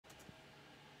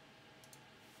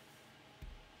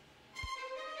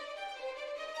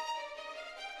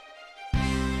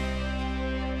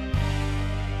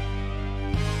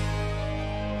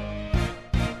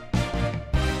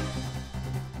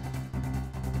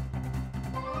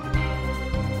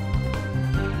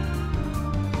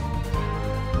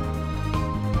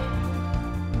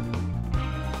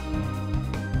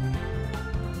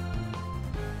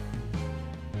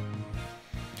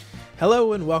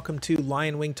Hello and welcome to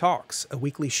LionWing Talks, a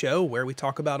weekly show where we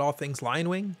talk about all things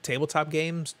LionWing, tabletop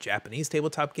games, Japanese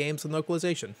tabletop games, and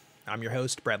localization. I'm your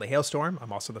host, Bradley Hailstorm.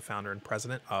 I'm also the founder and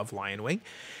president of LionWing,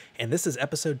 and this is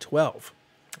episode 12.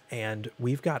 And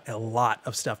we've got a lot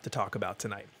of stuff to talk about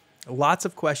tonight. Lots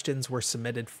of questions were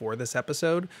submitted for this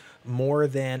episode, more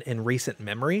than in recent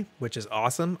memory, which is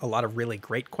awesome. A lot of really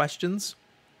great questions.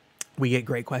 We get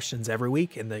great questions every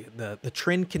week, and the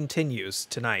trend continues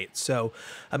tonight. So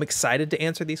I'm excited to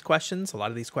answer these questions. A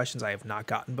lot of these questions I have not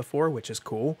gotten before, which is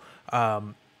cool.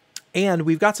 And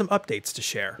we've got some updates to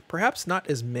share. Perhaps not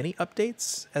as many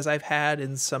updates as I've had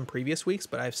in some previous weeks,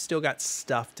 but I've still got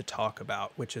stuff to talk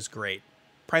about, which is great.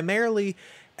 Primarily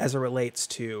as it relates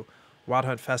to Wild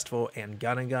Hunt Festival and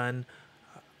Gun & Gun.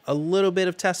 A little bit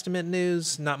of Testament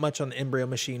news, not much on the Embryo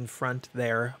Machine front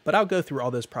there, but I'll go through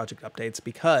all those project updates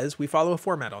because we follow a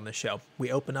format on this show.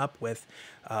 We open up with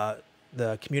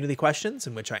the community questions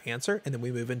in which I answer, and then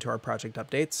we move into our project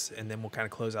updates, and then we'll kind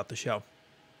of close out the show.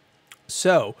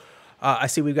 So I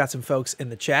see we've got some folks in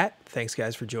the chat. Thanks,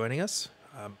 guys, for joining us.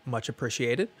 Much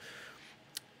appreciated.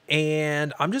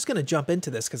 And I'm just going to jump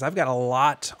into this because I've got a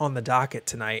lot on the docket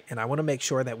tonight, and I want to make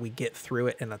sure that we get through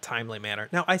it in a timely manner.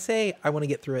 Now, I say I want to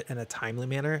get through it in a timely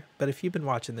manner, but if you've been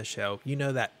watching the show, you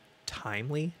know that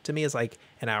timely to me is like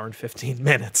an hour and 15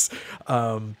 minutes.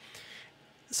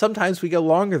 Sometimes we go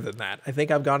longer than that. I think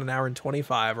I've gone an hour and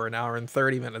 25 or an hour and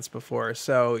 30 minutes before.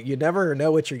 So you never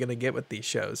know what you're going to get with these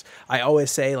shows. I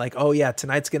always say like, oh yeah,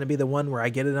 tonight's going to be the one where I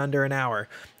get it under an hour.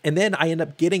 And then I end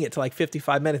up getting it to like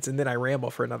 55 minutes and then I ramble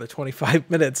for another 25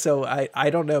 minutes. So I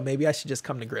don't know. Maybe I should just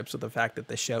come to grips with the fact that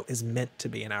the show is meant to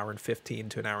be an hour and 15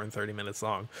 to an hour and 30 minutes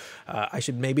long. I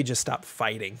should maybe just stop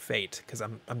fighting fate because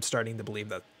I'm starting to believe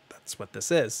that that's what this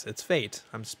is. It's fate.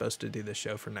 I'm supposed to do this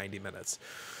show for 90 minutes.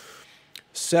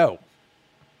 So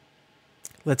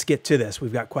let's get to this.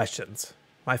 We've got questions.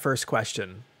 My first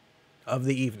question of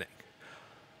the evening.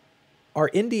 Are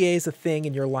NDAs a thing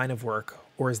in your line of work,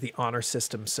 or is the honor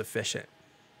system sufficient?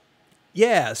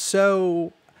 Yeah,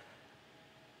 so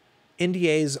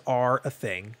NDAs are a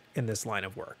thing in this line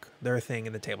of work. They're a thing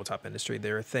in the tabletop industry.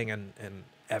 They're a thing in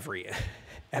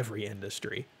every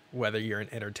industry, whether you're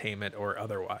in entertainment or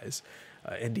otherwise.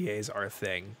 NDAs are a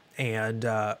thing. And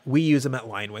we use them at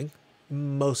LionWing.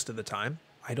 Most of the time.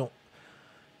 I'm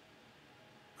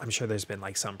sure there's been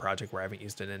like some project where I haven't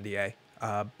used an NDA,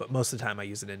 but most of the time I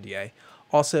use an NDA.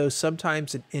 Also,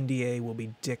 sometimes an NDA will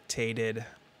be dictated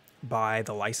by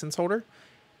the license holder,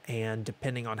 and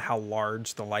depending on how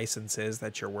large the license is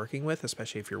that you're working with,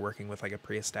 especially if you're working with like a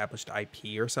pre-established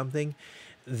IP or something,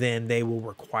 then they will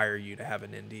require you to have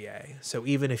an NDA. So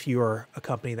even if you're a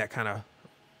company that kind of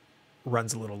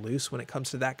runs a little loose when it comes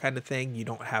to that kind of thing, you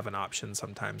don't have an option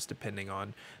sometimes depending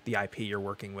on the IP you're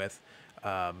working with,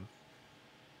 and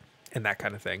that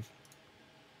kind of thing.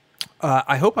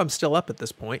 I hope I'm still up at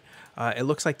this point. It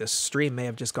looks like the stream may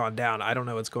have just gone down. I don't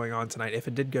know what's going on tonight. If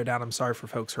it did go down, I'm sorry for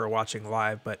folks who are watching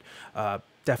live, but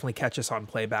definitely catch us on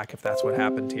playback if that's what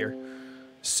happened here.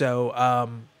 So,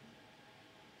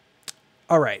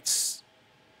 all right.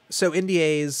 So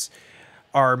NDAs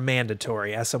are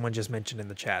mandatory, as someone just mentioned in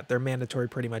the chat. They're mandatory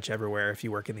pretty much everywhere if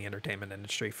you work in the entertainment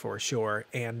industry, for sure,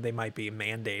 and they might be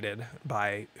mandated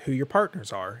by who your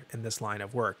partners are in this line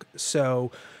of work.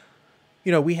 So,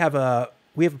 you know, we have a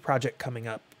project coming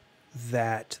up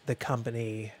that the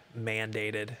company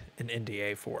mandated an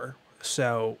NDA for.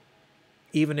 So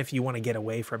even if you want to get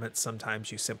away from it,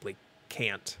 sometimes you simply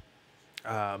can't.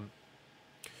 So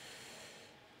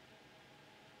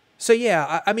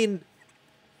yeah, I mean,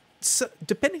 so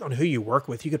depending on who you work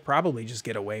with, you could probably just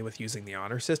get away with using the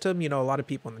honor system. You know, a lot of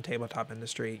people in the tabletop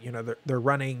industry, you know, they're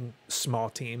running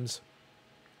small teams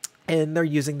and they're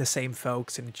using the same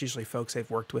folks, and it's usually folks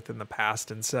they've worked with in the past.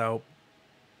 And so,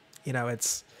 you know,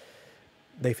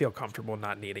 they feel comfortable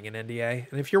not needing an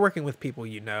NDA. And if you're working with people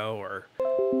you know,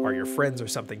 or your friends or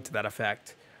something to that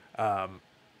effect, then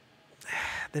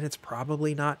it's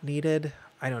probably not needed.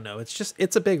 I don't know.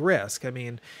 It's a big risk. I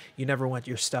mean, you never want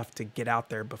your stuff to get out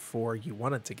there before you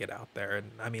want it to get out there.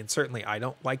 And I mean, certainly I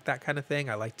don't like that kind of thing.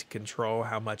 I like to control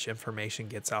how much information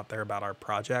gets out there about our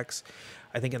projects.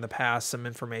 I think in the past, some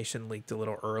information leaked a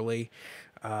little early,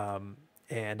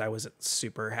 and I wasn't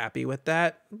super happy with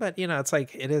that. But, you know, it's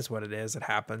like, it is what it is. It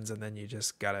happens, and then you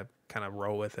just got to kind of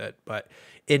roll with it. But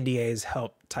NDAs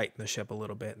help tighten the ship a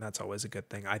little bit, and that's always a good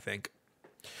thing, I think.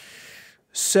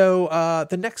 So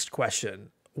the next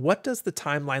question, what does the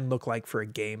timeline look like for a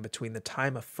game between the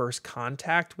time of first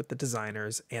contact with the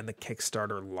designers and the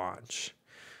Kickstarter launch?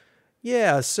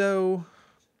 Yeah, so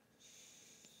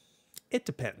it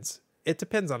depends. It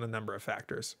depends on a number of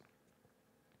factors.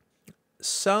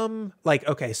 some like,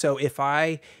 okay, so if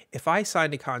I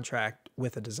signed a contract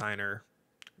with a designer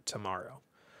tomorrow,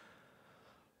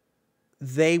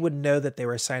 they would know that they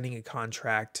were signing a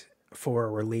contract for a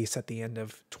release at the end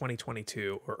of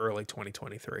 2022 or early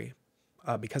 2023.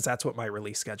 Because that's what my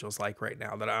release schedule is like right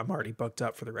now, that I'm already booked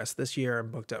up for the rest of this year. I'm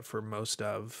booked up for most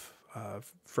of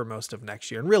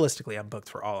next year. And realistically, I'm booked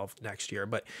for all of next year,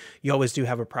 but you always do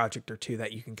have a project or two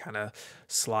that you can kind of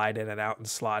slide in and out and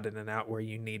slot in and out where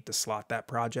you need to slot that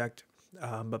project.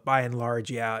 But by and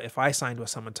large, yeah, if I signed with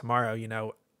someone tomorrow, you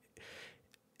know,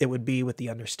 it would be with the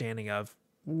understanding of,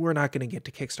 we're not going to get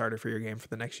to Kickstarter for your game for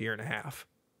the next year and a half,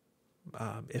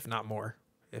 if not more,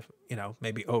 if, you know,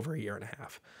 maybe over a year and a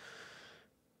half.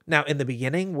 Now, in the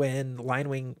beginning, when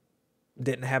LionWing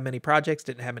didn't have many projects,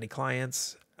 didn't have many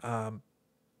clients,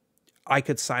 I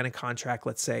could sign a contract,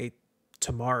 let's say,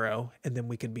 tomorrow, and then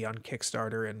we could be on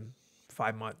Kickstarter in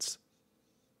 5 months.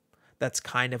 That's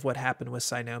kind of what happened with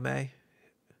Sinome.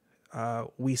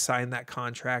 We signed that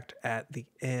contract at the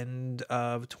end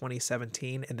of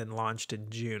 2017 and then launched in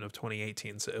June of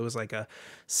 2018. So it was like a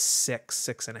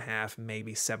 6.5,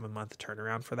 maybe 7-month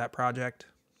turnaround for that project.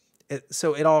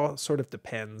 So it all sort of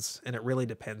depends, and it really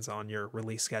depends on your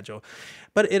release schedule.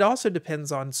 But it also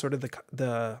depends on sort of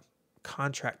the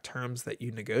contract terms that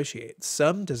you negotiate.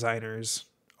 Some designers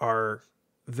are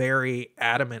very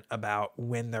adamant about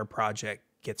when their project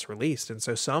gets released. And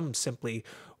so some simply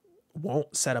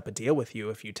won't set up a deal with you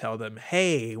if you tell them,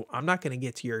 hey, I'm not going to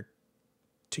get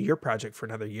to your project for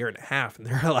another year and a half. And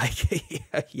they're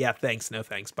like, yeah, thanks. No,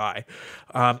 thanks. Bye.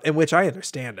 In which I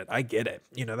understand it. I get it.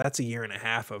 You know, that's a year and a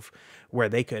half of where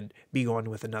they could be going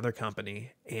with another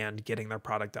company and getting their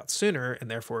product out sooner and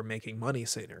therefore making money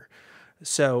sooner.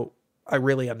 So I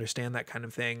really understand that kind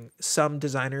of thing. Some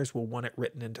designers will want it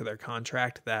written into their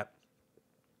contract that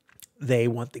they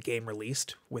want the game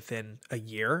released within a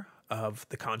year of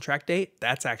the contract date.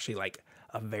 That's actually like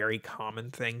a very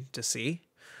common thing to see.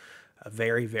 A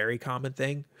very, very common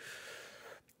thing.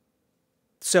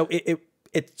 So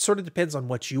it sort of depends on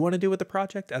what you want to do with the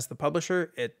project as the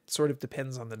publisher. It sort of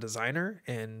depends on the designer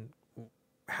and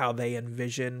how they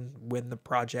envision when the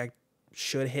project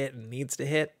should hit and needs to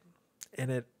hit. And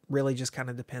it really just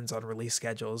kind of depends on release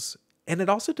schedules. And it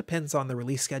also depends on the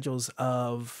release schedules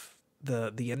of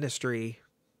the industry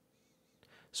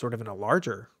sort of in a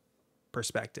larger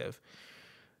perspective.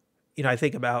 You know, I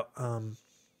think about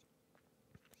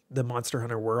the Monster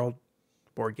Hunter World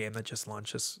board game that just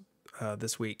launched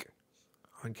this week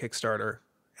on Kickstarter.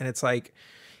 And it's like,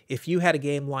 if you had a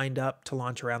game lined up to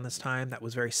launch around this time that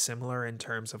was very similar in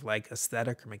terms of like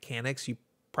aesthetic or mechanics, you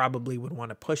probably would want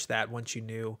to push that once you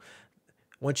knew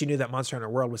that Monster Hunter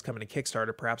World was coming to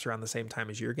Kickstarter, perhaps around the same time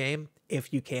as your game.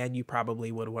 If you can, you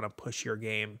probably would want to push your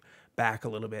game back a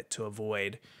little bit to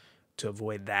avoid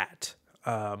that.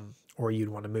 Or you'd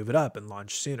want to move it up and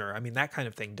launch sooner. I mean, that kind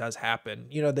of thing does happen.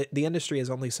 You know, the industry is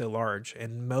only so large,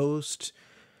 and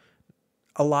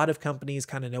a lot of companies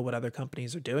kind of know what other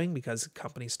companies are doing because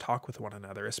companies talk with one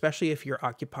another, especially if you're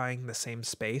occupying the same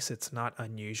space. It's not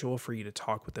unusual for you to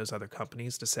talk with those other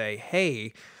companies to say,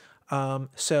 hey,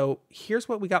 so here's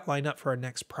what we got lined up for our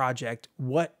next project.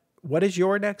 What is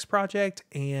your next project?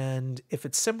 And if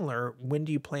it's similar, when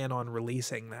do you plan on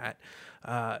releasing that?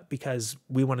 Because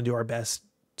we want to do our best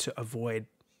to avoid,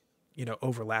 you know,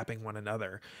 overlapping one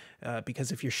another.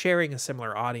 Because if you're sharing a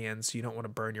similar audience, you don't want to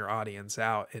burn your audience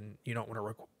out, and you don't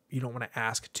want to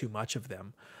ask too much of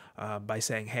them by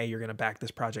saying, hey, you're going to back this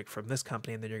project from this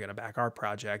company, and then you're going to back our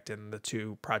project, and the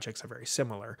two projects are very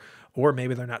similar. Or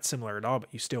maybe they're not similar at all, but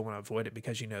you still want to avoid it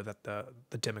because you know that the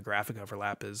demographic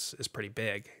overlap is pretty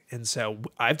big. And so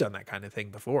I've done that kind of thing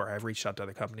before. I've reached out to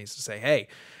other companies to say, hey,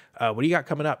 what do you got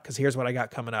coming up? Because here's what I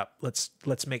got coming up. Let's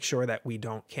make sure that we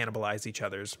don't cannibalize each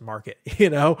other's market, you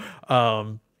know?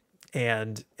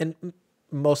 And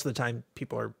most of the time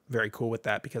people are very cool with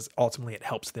that because ultimately it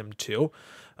helps them too.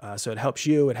 So it helps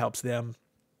you, it helps them,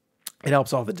 it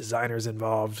helps all the designers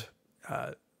involved.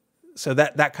 So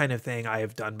that kind of thing I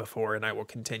have done before and I will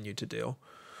continue to do.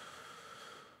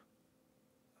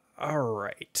 All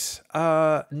right.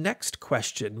 Next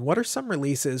question. What are some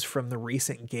releases from the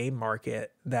recent game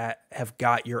market that have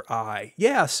got your eye?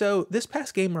 Yeah, so this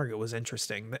past game market was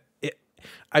interesting.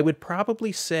 I would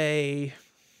probably say,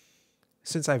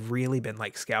 since I've really been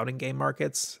like scouting game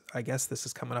markets, I guess this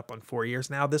is coming up on 4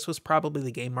 years now, this was probably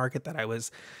the game market that I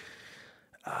was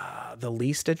the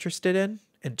least interested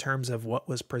in terms of what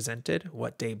was presented,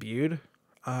 what debuted.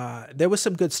 There was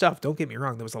some good stuff. Don't get me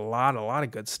wrong. There was a lot of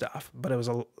good stuff, but it was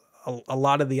a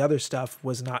lot of the other stuff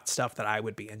was not stuff that I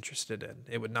would be interested in.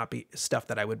 It would not be stuff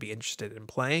that I would be interested in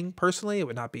playing personally. It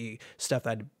would not be stuff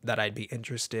that I'd be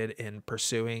interested in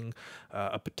pursuing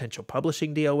a potential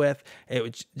publishing deal with. It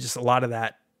was just a lot of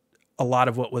that. A lot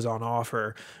of what was on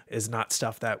offer is not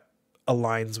stuff that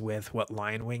aligns with what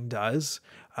LionWing does.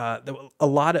 There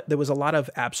was a lot of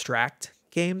abstract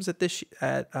games at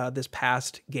this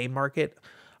past game market.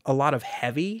 A lot of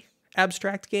heavy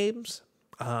abstract games.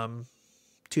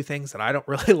 Two things that I don't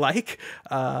really like.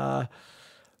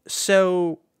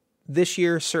 So this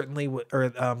year certainly,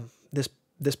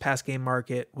 this past game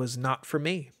market was not for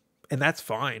me, and that's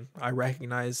fine. I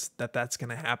recognize that that's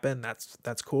going to happen.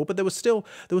 That's cool. But there was still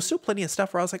plenty of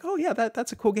stuff where I was like, oh yeah,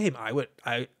 that's a cool game.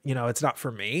 It's not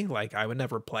for me. Like I would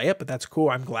never play it, but that's cool.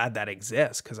 I'm glad that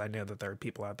exists because I know that there are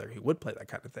people out there who would play that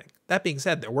kind of thing. That being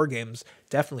said, there were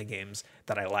definitely games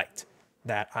that I liked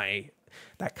that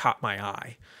caught my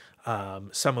eye.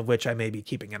 Some of which I may be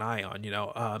keeping an eye on,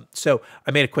 So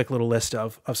I made a quick little list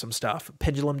of some stuff.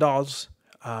 Pendulum Dolls,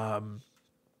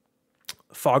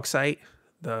 Fogsight,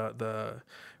 the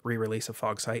re-release of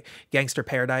Fogsight, Gangster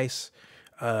Paradise,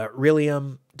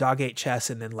 Realium, Dog Ate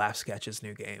Chess, and then Laugh Sketch's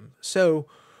new game. So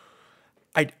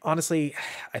I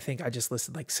think I just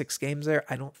listed like 6 games there.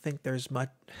 I don't think there was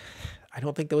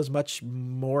much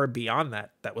more beyond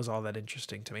that. That was all that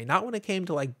interesting to me. Not when it came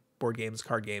to like board games,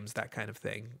 card games, that kind of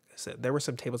thing. So there were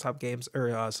some tabletop games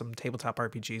or some tabletop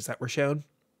RPGs that were shown,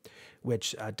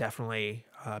 which definitely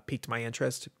piqued my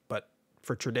interest. But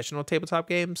for traditional tabletop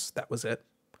games, that was it.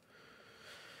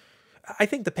 I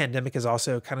think the pandemic has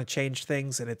also kind of changed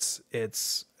things, and it's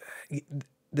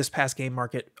this past game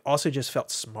market also just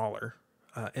felt smaller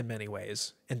in many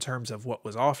ways in terms of what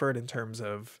was offered, in terms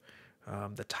of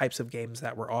the types of games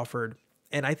that were offered.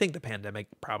 And I think the pandemic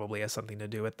probably has something to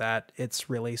do with that. It's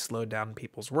really slowed down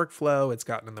people's workflow. It's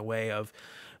gotten in the way of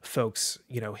folks,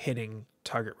 hitting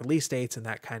target release dates and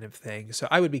that kind of thing. So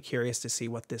I would be curious to see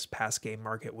what this past game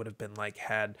market would have been like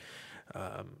had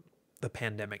the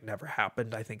pandemic never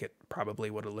happened. I think it probably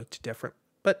would have looked different.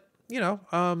 But,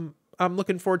 I'm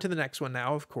looking forward to the next one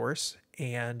now, of course,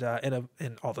 and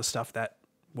all the stuff that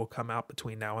will come out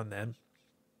between now and then.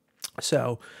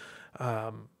 So,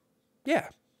 yeah.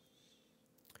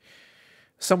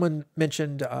 Someone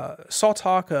mentioned saw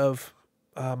talk of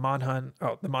the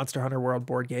Monster Hunter World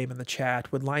board game in the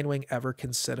chat. Would LionWing ever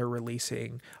consider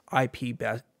releasing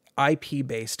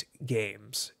IP-based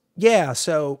games? Yeah,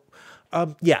 so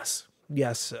yes,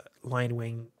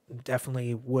 LionWing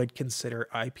definitely would consider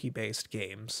IP-based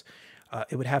games.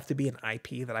 It would have to be an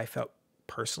IP that I felt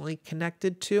personally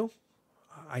connected to.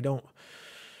 I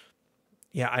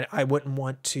wouldn't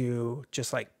want to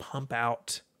just like pump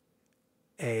out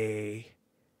an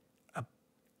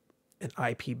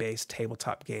IP-based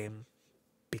tabletop game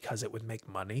because it would make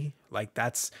money. Like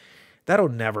that'll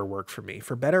never work for me.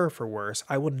 For better or for worse,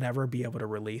 I will never be able to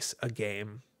release a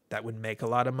game that would make a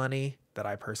lot of money that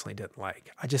I personally didn't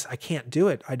like. I can't do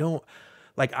it. I don't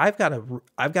like, I've got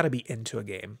to be into a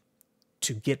game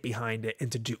to get behind it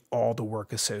and to do all the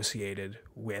work associated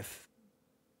with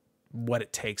what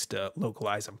it takes to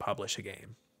localize and publish a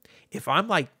game. If I'm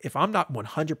not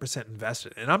 100%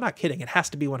 invested, and I'm not kidding, it has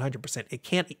to be 100%. It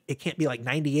can't be like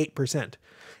 98%.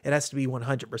 It has to be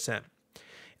 100%.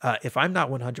 If I'm not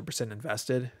 100%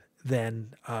 invested,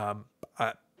 then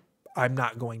I'm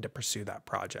not going to pursue that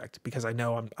project because I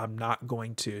know I'm not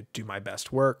going to do my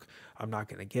best work. I'm not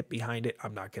going to get behind it.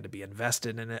 I'm not going to be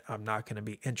invested in it. I'm not going to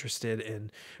be interested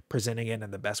in presenting it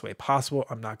in the best way possible.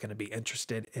 I'm not going to be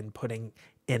interested in putting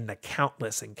in the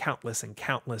countless and countless and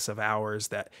countless of hours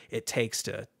that it takes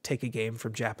to take a game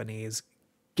from Japanese,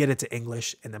 get it to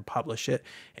English, and then publish it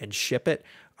and ship it.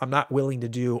 I'm not willing to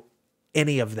do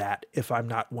any of that if I'm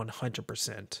not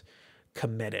 100%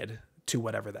 committed to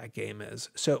whatever that game is.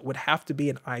 So it would have to be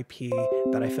an IP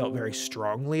that I felt very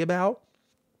strongly about.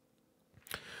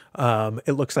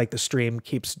 It looks like the stream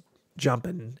keeps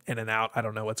jumping in and out. I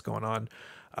don't know what's going on.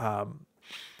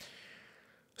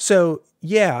 So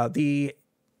yeah,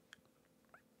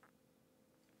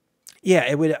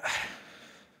 it would,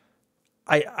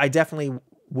 I definitely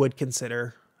would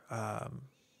consider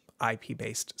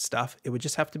IP-based stuff. It would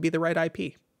just have to be the right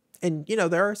IP. And,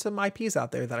 there are some IPs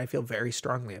out there that I feel very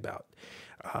strongly about.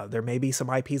 There may be some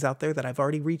IPs out there that I've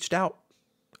already reached out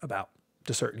about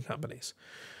to certain companies.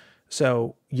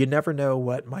 So you never know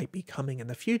what might be coming in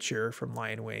the future from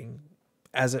LionWing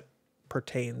as it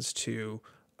pertains to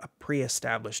a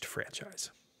pre-established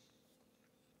franchise.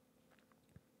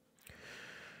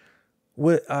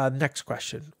 Next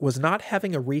question. Was not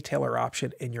having a retailer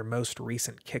option in your most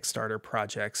recent Kickstarter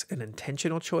projects an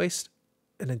intentional choice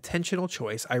an intentional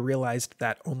choice, I realized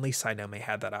that only Sinome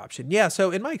had that option. Yeah,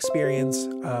 so in my experience,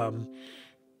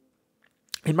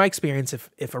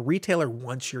 if a retailer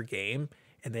wants your game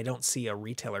and they don't see a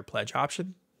retailer pledge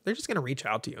option, they're just going to reach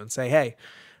out to you and say, hey,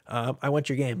 I want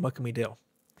your game. What can we do?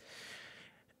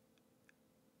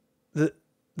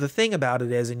 The thing about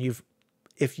it is,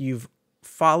 if you've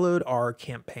followed our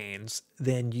campaigns,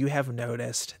 then you have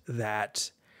noticed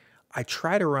that I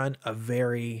try to run a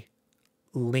very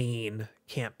lean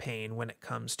campaign when it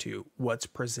comes to what's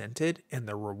presented in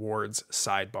the rewards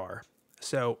sidebar.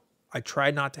 So I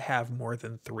try not to have more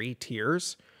than 3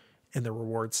 tiers in the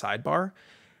rewards sidebar,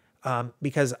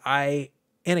 because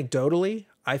anecdotally,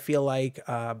 I feel like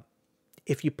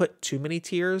if you put too many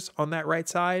tiers on that right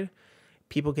side,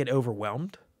 people get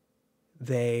overwhelmed.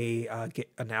 They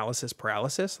get analysis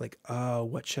paralysis, like, oh,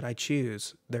 what should I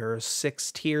choose? There are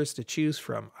 6 tiers to choose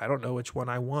from. I don't know which one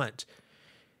I want.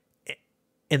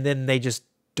 And then they just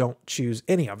don't choose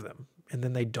any of them. And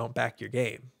then they don't back your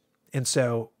game. And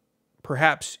so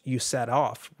perhaps you set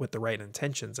off with the right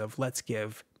intentions of, let's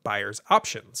give buyers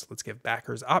options. Let's give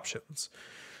backers options.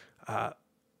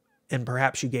 And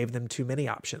perhaps you gave them too many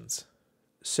options.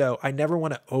 So I never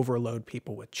want to overload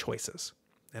people with choices.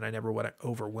 And I never want to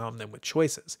overwhelm them with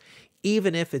choices.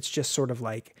 Even if it's just sort of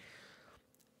like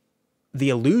the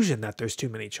illusion that there's too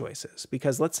many choices.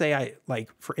 Because let's say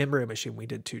for Embryo Machine, we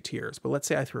did 2 tiers. But let's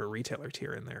say I threw a retailer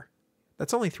tier in there.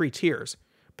 That's only 3 tiers.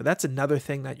 But that's another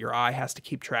thing that your eye has to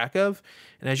keep track of.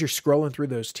 And as you're scrolling through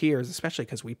those tiers, especially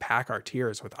because we pack our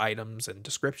tiers with items and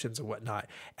descriptions and whatnot,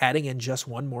 adding in just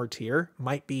one more tier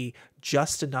might be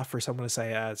just enough for someone to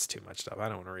say, it's too much stuff. I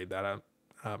don't want to read that.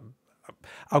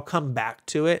 I'll come back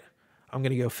to it. I'm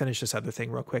going to go finish this other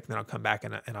thing real quick, and then I'll come back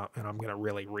and I'm going to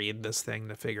really read this thing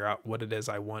to figure out what it is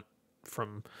I want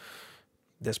from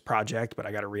this project. But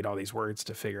I got to read all these words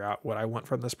to figure out what I want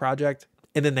from this project.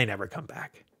 And then they never come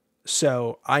back.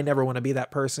 So I never want to be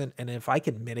that person. And if I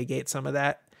can mitigate some of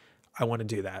that, I want to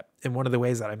do that. And one of the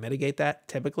ways that I mitigate that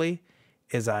typically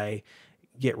is I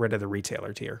get rid of the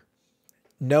retailer tier,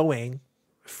 knowing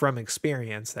from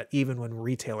experience that even when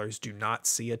retailers do not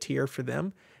see a tier for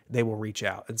them, they will reach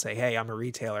out and say, hey, I'm a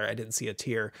retailer. I didn't see a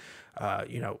tier.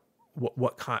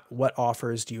 What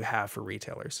offers do you have for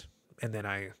retailers? And then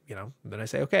I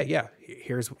say, okay, yeah,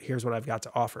 here's what I've got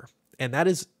to offer. And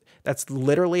that's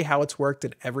literally how it's worked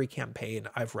in every campaign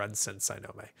I've run since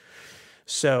Sinome.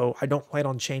 So I don't plan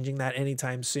on changing that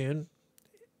anytime soon.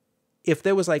 If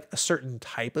there was like a certain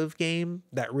type of game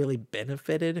that really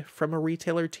benefited from a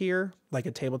retailer tier, like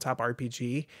a tabletop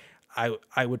RPG,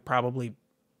 I would probably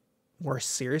more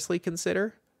seriously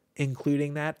consider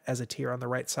including that as a tier on the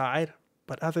right side.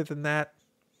 But other than that,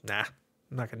 nah,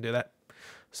 I'm not going to do that.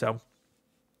 So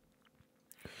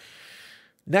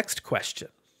next question.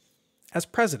 As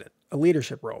president, a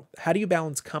leadership role, how do you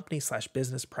balance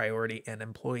company/business priority and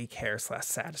employee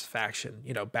care/satisfaction,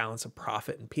 balance of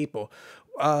profit and people?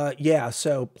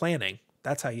 So planning,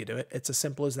 that's how you do it. It's as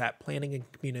simple as that, planning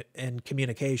and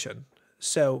communication.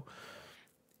 So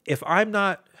if I'm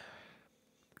not,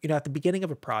 at the beginning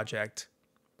of a project,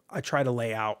 I try to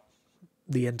lay out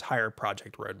the entire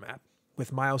project roadmap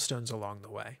with milestones along the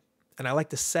way. And I like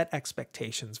to set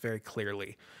expectations very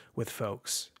clearly with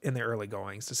folks in the early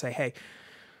goings to say, hey,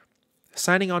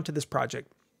 signing on to this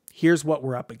project, here's what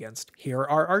we're up against. Here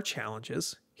are our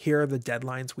challenges. Here are the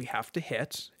deadlines we have to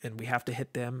hit, and we have to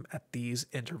hit them at these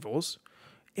intervals.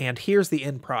 And here's the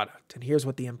end product, and here's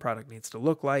what the end product needs to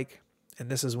look like. And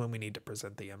this is when we need to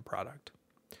present the end product.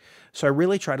 So I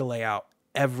really try to lay out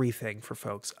everything for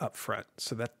folks up front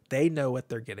so that they know what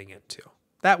they're getting into.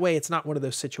 That way, it's not one of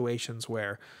those situations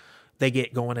where they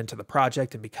get going into the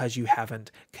project, and because you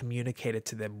haven't communicated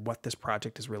to them what this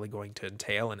project is really going to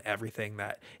entail and everything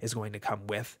that is going to come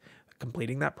with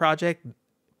completing that project,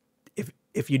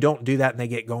 if you don't do that and they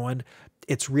get going,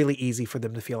 it's really easy for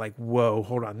them to feel like, whoa,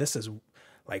 hold on, this is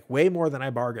like way more than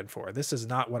I bargained for. This is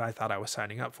not what I thought I was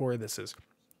signing up for. This is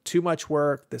too much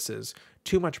work. This is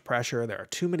too much pressure. There are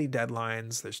too many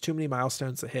deadlines. There's too many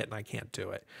milestones to hit, and I can't do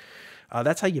it.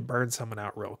 That's how you burn someone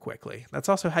out real quickly. That's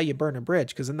also how you burn a bridge,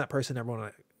 because then that person never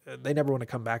want to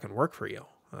come back and work for you,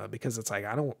 because it's like,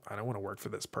 I don't want to work for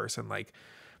this person. Like,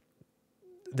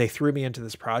 they threw me into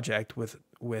this project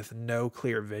with no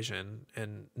clear vision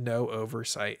and no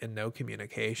oversight and no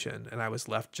communication, and I was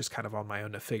left just kind of on my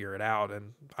own to figure it out,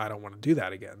 and I don't want to do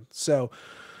that again. So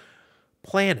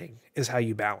planning is how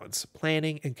you balance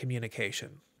planning and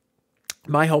communication.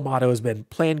 My whole motto has been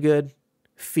plan good,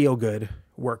 feel good,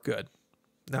 work good.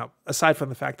 Now, aside from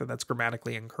the fact that that's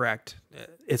grammatically incorrect,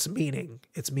 its meaning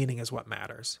is what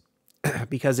matters.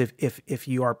 Because if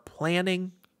you are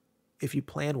planning, if you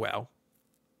plan well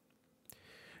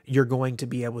you're going to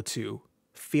be able to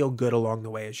feel good along the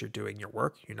way as you're doing your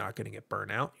work. You're not going to get burnt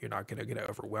out. You're not going to get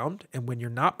overwhelmed. And when you're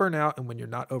not burnt out and when you're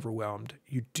not overwhelmed,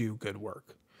 you do good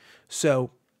work.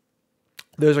 So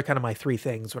those are kind of my three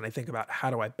things when I think about how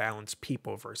do I balance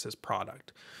people versus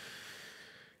product.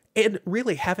 And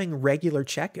really having regular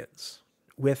check-ins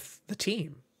with the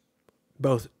team,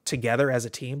 both together as a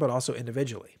team, but also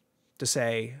individually, to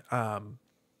say,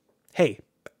 hey,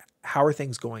 how are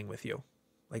things going with you?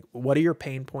 Like, what are your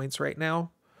pain points right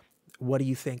now? What do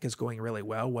you think is going really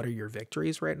well? What are your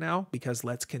victories right now? Because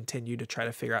let's continue to try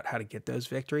to figure out how to get those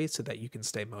victories so that you can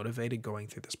stay motivated going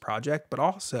through this project. But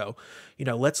also,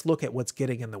 let's look at what's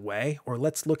getting in the way, or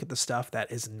let's look at the stuff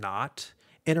that is not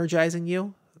energizing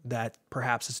you, that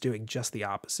perhaps is doing just the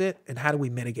opposite. And how do we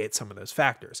mitigate some of those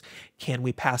factors? Can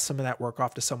we pass some of that work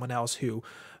off to someone else who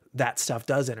that stuff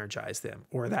does energize them,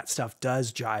 or that stuff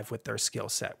does jive with their skill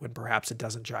set when perhaps it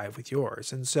doesn't jive with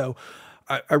yours? And so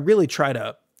I really try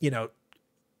to,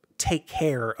 take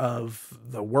care of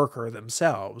the worker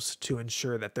themselves to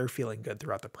ensure that they're feeling good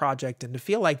throughout the project and to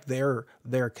feel like their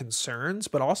concerns,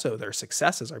 but also their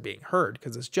successes are being heard,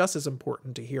 because it's just as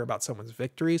important to hear about someone's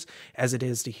victories as it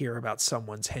is to hear about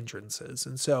someone's hindrances.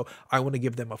 And so I want to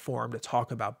give them a forum to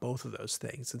talk about both of those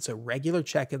things. And so regular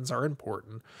check-ins are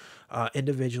important.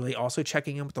 Individually, also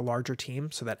checking in with the larger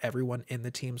team so that everyone in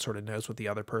the team sort of knows what the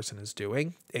other person is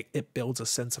doing. It builds a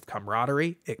sense of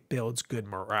camaraderie. It builds good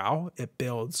morale. It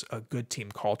builds a good team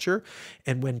culture.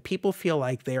 And when people feel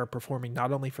like they are performing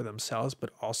not only for themselves, but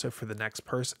also for the next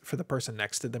person, for the person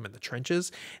next to them in the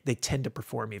trenches, they tend to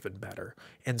perform even better.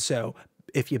 And so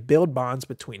if you build bonds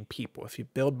between people, if you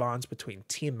build bonds between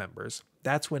team members,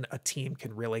 that's when a team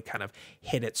can really kind of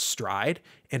hit its stride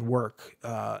and work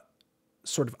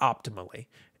sort of optimally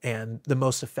and the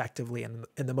most effectively and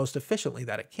the most efficiently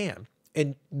that it can.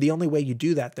 And the only way you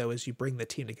do that, though, is you bring the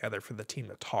team together for the team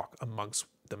to talk amongst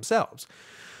themselves.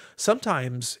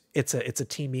 Sometimes it's a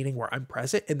team meeting where I'm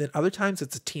present, and then other times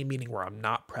it's a team meeting where I'm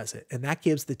not present. And that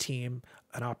gives the team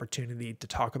an opportunity to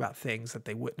talk about things that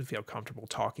they wouldn't feel comfortable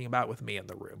talking about with me in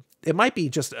the room. It might be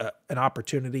just an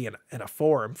opportunity and a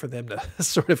forum for them to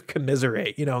sort of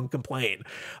commiserate, and complain.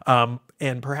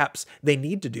 And perhaps they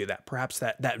need to do that. Perhaps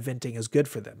that venting is good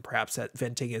for them. Perhaps that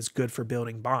venting is good for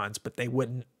building bonds, but they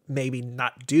wouldn't maybe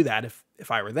not do that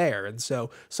if I were there. And so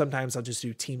sometimes I'll just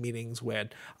do team meetings when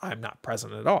I'm not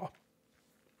present at all.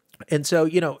 And so,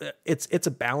 it's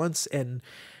a balance. And,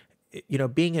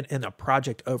 being in a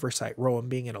project oversight role and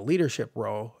being in a leadership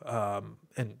role,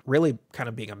 and really kind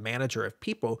of being a manager of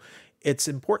people, it's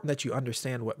important that you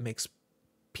understand what makes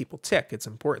people tick. It's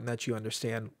important that you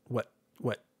understand what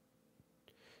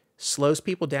slows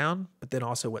people down, but then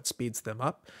also what speeds them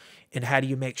up. And how do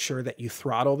you make sure that you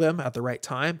throttle them at the right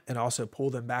time and also pull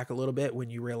them back a little bit when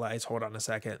you realize, hold on a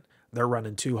second, they're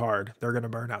running too hard. They're going to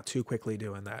burn out too quickly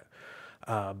doing that.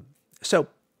 So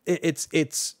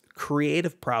it's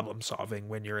creative problem solving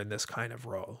when you're in this kind of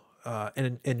role.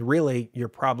 And really you're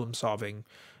problem solving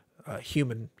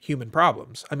human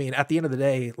problems. I mean, at the end of the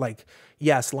day, like,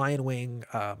 yes, LionWing,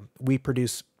 we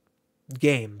produce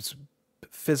games,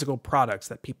 physical products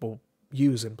that people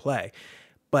use and play.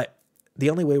 But the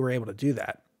only way we're able to do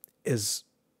that is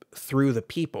through the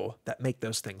people that make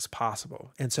those things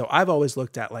possible. And so I've always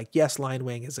looked at, like, yes,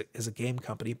 LionWing is a game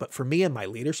company, but for me in my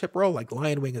leadership role, like,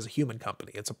 LionWing is a human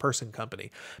company. It's a person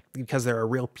company, because there are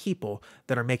real people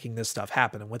that are making this stuff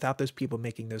happen. And without those people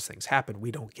making those things happen,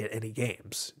 we don't get any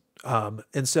games.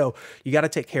 And so you got to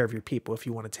take care of your people if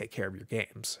you want to take care of your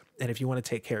games. And if you want to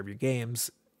take care of your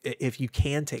games, if you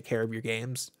can take care of your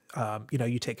games,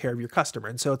 you take care of your customer.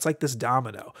 And so it's like this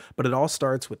domino, but it all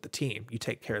starts with the team. You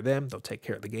take care of them, they'll take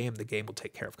care of the game will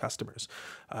take care of customers.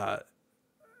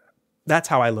 That's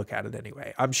how I look at it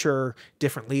anyway. I'm sure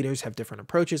different leaders have different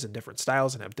approaches and different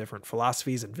styles and have different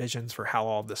philosophies and visions for how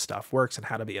all of this stuff works and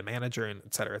how to be a manager and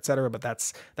et cetera, et cetera. But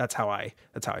that's how I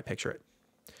picture it.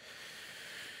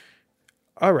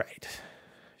 All right.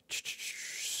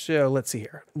 So let's see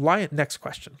here. Next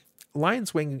question.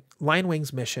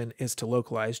 LionWing's mission is to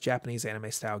localize Japanese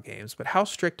anime-style games, but how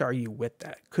strict are you with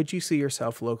that? Could you see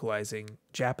yourself localizing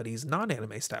Japanese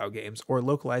non-anime style games or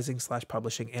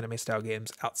localizing/publishing anime-style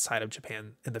games outside of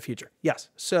Japan in the future? Yes.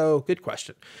 So good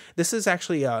question. This is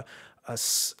actually a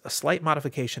slight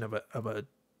modification of a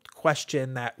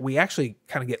question that we actually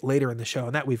kind of get later in the show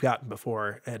and that we've gotten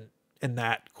before. And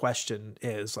that question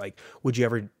is, like, would you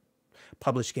ever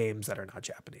publish games that are not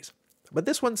Japanese? But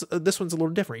this one's a little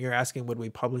different. You're asking, would we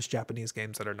publish Japanese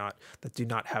games that do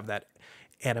not have that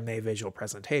anime visual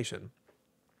presentation?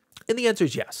 And the answer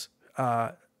is yes.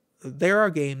 There are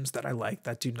games that I like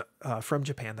that do not, from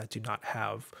Japan that do not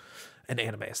have an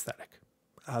anime aesthetic.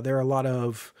 There are a lot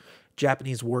of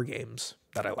Japanese war games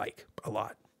that I like a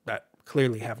lot that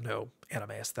clearly have no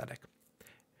anime aesthetic.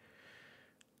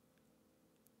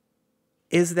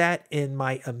 Is that in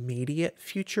my immediate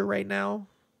future right now?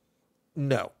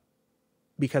 No,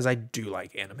 because I do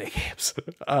like anime games.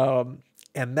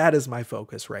 And that is my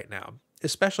focus right now.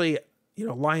 Especially,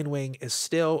 LionWing is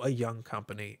still a young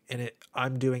company, and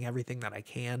I'm doing everything that I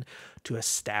can to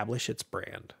establish its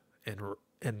brand.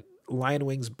 And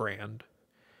LionWing's brand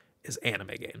is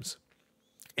anime games.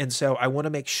 And so I want to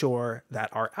make sure that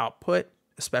our output,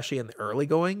 especially in the early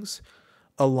goings,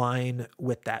 align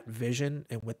with that vision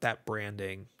and with that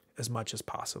branding as much as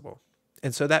possible.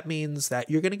 And so that means that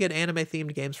you're going to get anime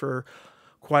themed games for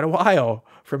quite a while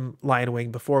from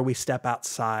LionWing before we step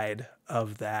outside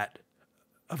of that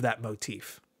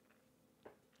motif.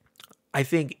 I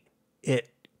think it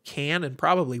can and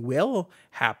probably will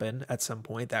happen at some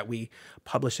point that we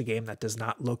publish a game that does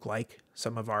not look like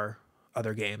some of our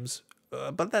other games,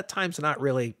 but that time's not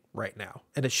really right now,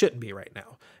 and it shouldn't be right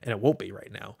now, and it won't be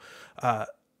right now.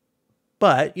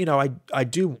 But I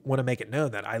do want to make it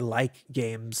known that I like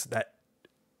games that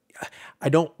I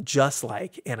don't just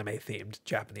like anime themed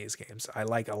Japanese games. I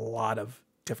like a lot of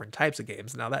different types of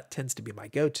games. Now that tends to be my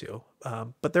go-to,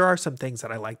 but there are some things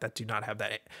that I like that do not have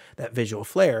that visual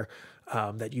flair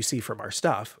that you see from our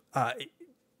stuff.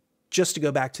 Just to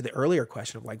go back to the earlier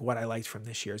question of like what I liked from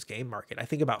this year's game market, I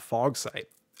think about Fogsight.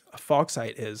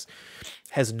 Fogsight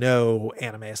has no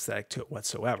anime aesthetic to it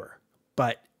whatsoever,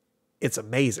 but it's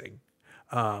amazing.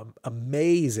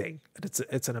 Amazing.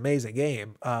 It's an amazing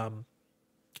game.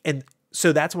 And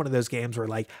so that's one of those games where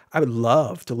like I would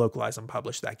love to localize and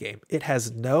publish that game. It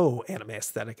has no anime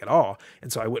aesthetic at all,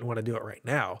 and so I wouldn't want to do it right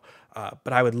now.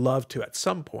 But I would love to at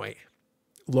some point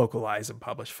localize and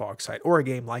publish Fogsight or a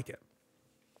game like it.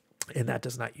 And that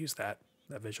does not use that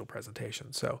visual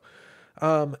presentation. So,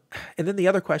 and then the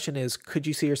other question is, could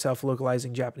you see yourself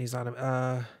localizing Japanese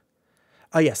anime?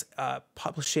 Yes,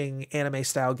 publishing anime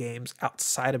style games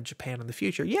outside of Japan in the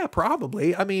future. Yeah,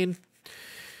 probably. I mean,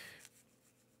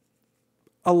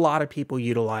 a lot of people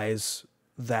utilize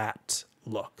that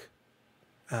look.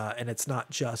 And it's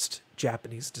not just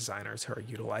Japanese designers who are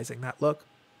utilizing that look.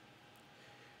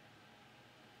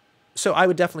 So I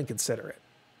would definitely consider it.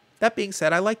 That being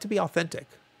said, I like to be authentic.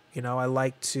 I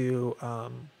like to,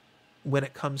 when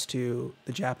it comes to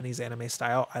the Japanese anime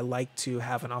style, I like to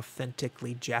have an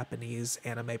authentically Japanese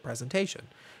anime presentation.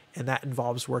 And that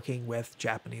involves working with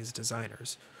Japanese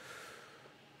designers.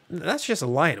 That's just a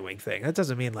LionWing thing. That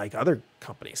doesn't mean like other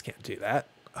companies can't do that.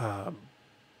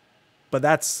 But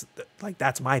that's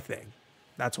my thing.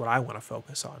 That's what I want to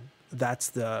focus on.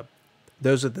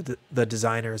 Those are the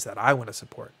designers that I want to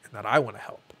support and that I want to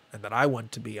help and that I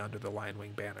want to be under the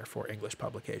LionWing banner for English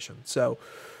publication. So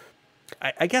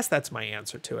I guess that's my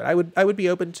answer to it. I would be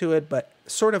open to it, but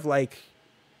sort of like,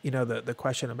 the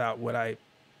question about would I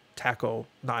tackle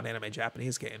non-anime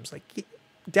Japanese games, like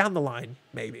down the line,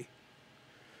 maybe.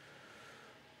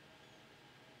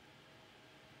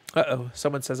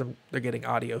 Someone says they're getting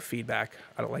audio feedback.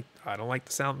 I don't like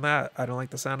the sound of that. I don't like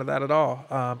the sound of that at all.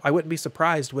 I wouldn't be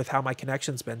surprised with how my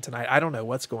connection's been tonight. I don't know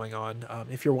what's going on.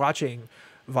 If you're watching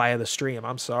via the stream,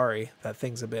 I'm sorry that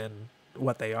things have been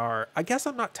what they are. I guess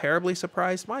I'm not terribly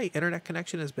surprised. My internet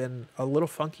connection has been a little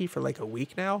funky for like a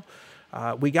week now.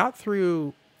 We got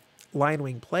through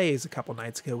LionWing Plays a couple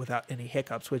nights ago without any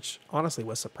hiccups, which honestly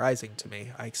was surprising to me.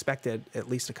 I expected at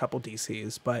least a couple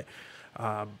DCs, but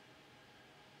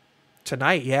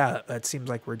tonight, yeah, it seems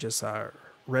like we're just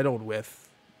riddled with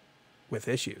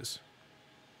issues.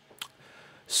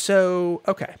 So,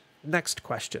 okay, next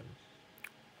question.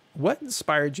 What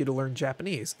inspired you to learn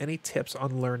Japanese? Any tips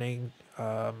on learning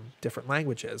different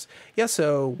languages? Yeah,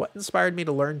 so what inspired me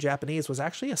to learn Japanese was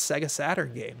actually a Sega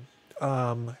Saturn game.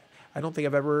 I don't think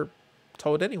I've ever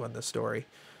told anyone this story,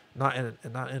 not in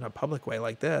a public way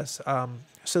like this.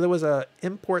 So there was a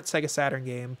import Sega Saturn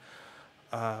game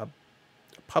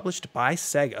published by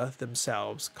Sega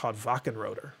themselves called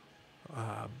Wackenroder,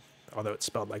 although it's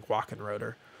spelled like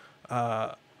Wackenroder.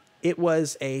 It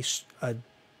was a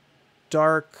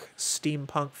dark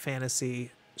steampunk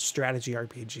fantasy strategy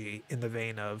RPG in the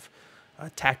vein of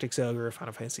Tactics Ogre,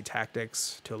 Final Fantasy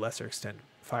Tactics, to a lesser extent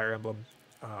Fire Emblem.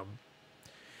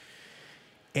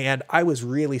 And I was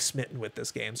really smitten with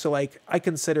this game. So like I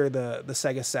consider the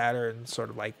Sega Saturn sort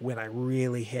of like when I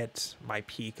really hit my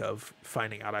peak of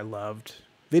finding out I loved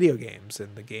video games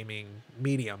and the gaming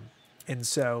medium. And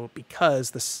so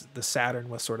because the Saturn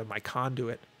was sort of my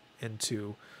conduit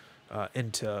into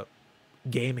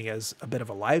gaming as a bit of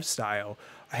a lifestyle,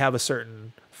 I have a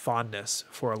certain fondness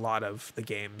for a lot of the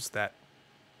games that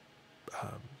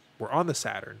were on the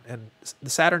Saturn. And the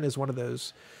Saturn is one of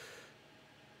those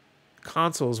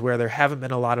consoles where there haven't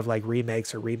been a lot of like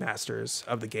remakes or remasters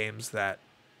of the games that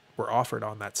were offered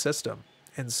on that system.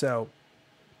 And so,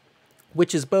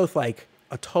 which is both like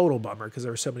a total bummer because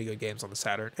there were so many good games on the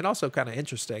Saturn, and also kind of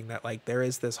interesting that like there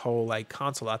is this whole like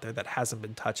console out there that hasn't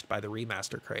been touched by the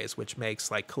remaster craze, which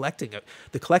makes like collecting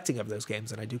of those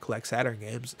games, and I do collect Saturn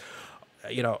games,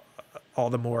 you know, all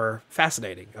the more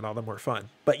fascinating and all the more fun.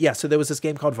 But yeah, so there was this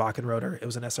game called Wachenroder. It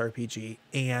was an SRPG,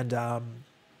 and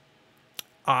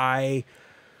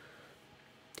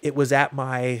it was at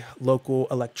my local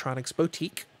electronics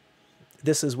boutique.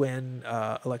 This is when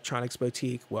Electronics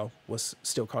Boutique, well, was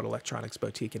still called Electronics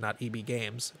Boutique and not EB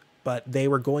Games, but they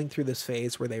were going through this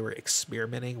phase where they were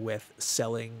experimenting with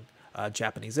selling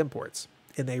Japanese imports.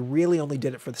 And they really only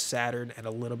did it for the Saturn and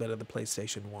a little bit of the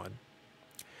PlayStation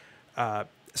 1.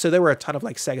 So there were a ton of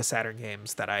like Sega Saturn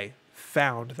games that I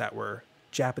found that were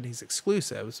Japanese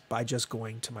exclusives by just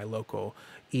going to my local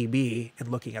EB and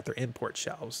looking at their import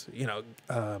shelves. You know,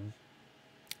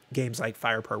 games like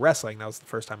Fire Pro Wrestling, that was the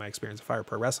first time I experienced Fire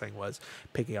Pro Wrestling, was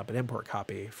picking up an import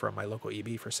copy from my local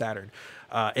EB for Saturn.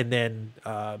 And then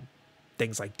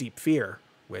things like Deep Fear,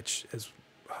 which is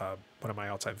one of my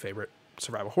all-time favorite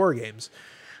survival horror games.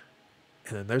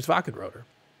 And then there's Wachenroder.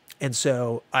 And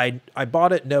so I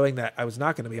bought it knowing that I was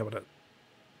not going to be able to,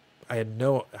 I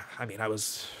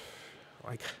was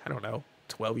like, I don't know,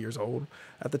 12 years old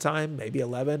at the time, maybe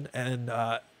 11, and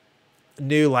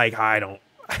knew like, I'm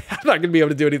not going to be able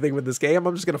to do anything with this game.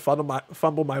 I'm just going to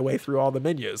fumble my way through all the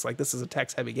menus. Like, this is a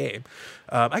text-heavy game.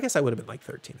 I guess I would have been like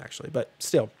 13, actually, but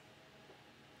still.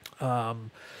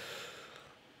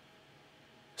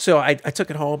 So I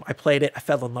took it home. I played it. I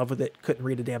fell in love with it. Couldn't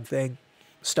read a damn thing.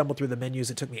 Stumbled through the menus.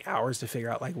 It took me hours to figure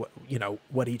out like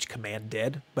what each command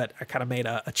did. But I kind of made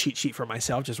a cheat sheet for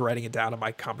myself, just writing it down in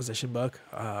my composition book.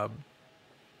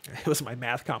 It was my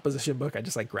math composition book. I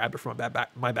just like grabbed it from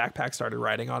my backpack, started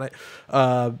writing on it.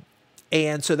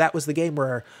 And so that was the game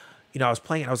where, I was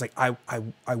playing it. I was like,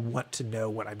 I want to know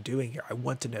what I'm doing here. I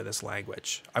want to know this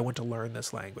language. I want to learn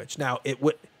this language. Now it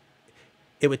would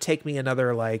take me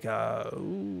another like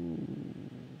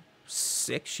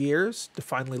 6 years to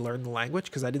finally learn the language,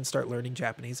 because I didn't start learning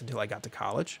Japanese until I got to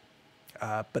college.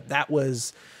 But that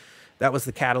was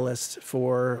the catalyst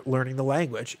for learning the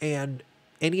language. And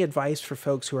any advice for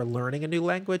folks who are learning a new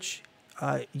language?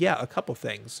 Yeah, a couple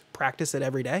things. Practice it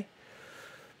every day.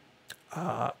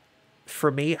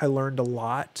 For me, I learned a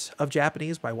lot of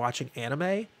Japanese by watching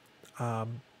anime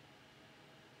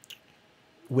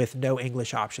with no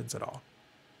English options at all.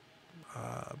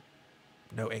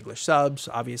 No English subs,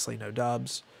 obviously no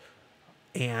dubs,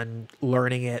 and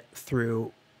learning it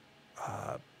through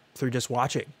just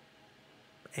watching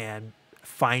and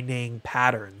finding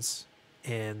patterns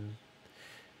in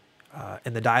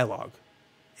the dialogue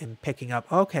and picking up,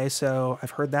 okay, so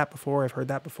I've heard that before.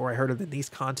 I heard it in these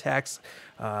contexts.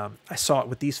 I saw it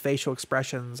with these facial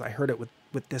expressions. I heard it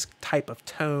with this type of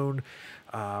tone.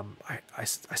 I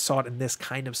saw it in this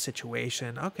kind of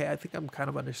situation. Okay, I think I'm kind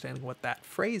of understanding what that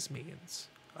phrase means.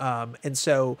 And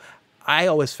so I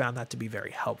always found that to be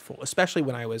very helpful, especially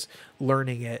when I was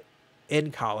learning it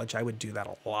in college. I would do that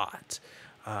a lot,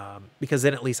 because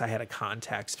then at least I had a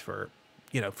context for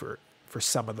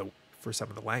some of the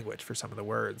language, for some of the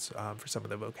words, for some of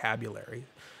the vocabulary.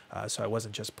 So I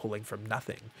wasn't just pulling from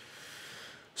nothing.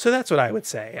 So that's what I would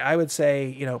say. I would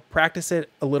say, practice it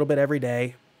a little bit every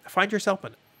day. Find yourself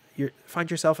an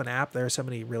app. There are so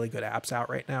many really good apps out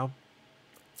right now.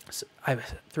 So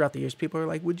throughout the years, people are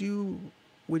like, would you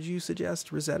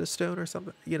suggest Rosetta Stone or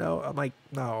something? I'm like,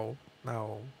 no,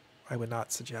 I would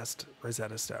not suggest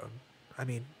Rosetta Stone. I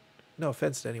mean, no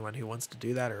offense to anyone who wants to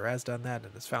do that or has done that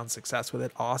and has found success with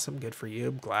it. Awesome. Good for you.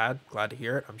 I'm glad to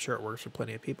hear it. I'm sure it works for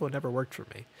plenty of people. It never worked for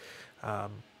me.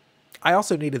 I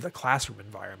also needed the classroom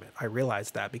environment. I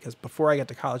realized that because before I got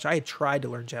to college, I had tried to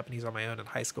learn Japanese on my own in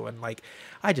high school, and like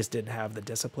I just didn't have the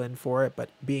discipline for it.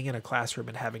 But being in a classroom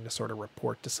and having to sort of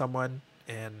report to someone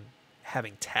and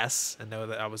having tests and know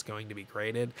that I was going to be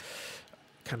graded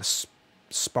kind of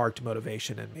sparked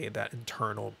motivation and made that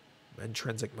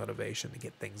intrinsic motivation to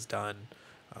get things done.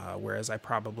 Whereas I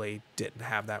probably didn't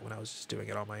have that when I was just doing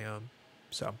it on my own.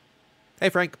 So, hey,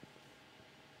 Frank.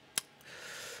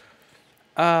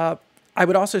 I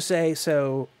would also say,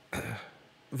 so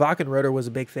Wachenroder was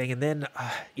a big thing. And then,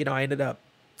 I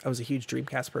was a huge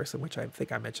Dreamcast person, which I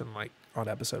think I mentioned like on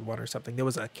episode 1 or something. There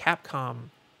was a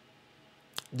Capcom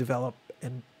developed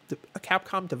and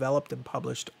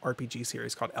published RPG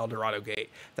series called El Dorado Gate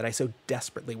that I so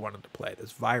desperately wanted to play.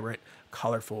 This vibrant,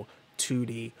 colorful,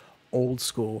 2D, old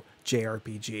school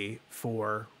JRPG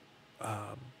for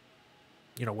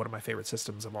one of my favorite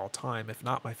systems of all time, if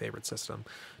not my favorite system.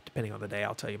 Depending on the day,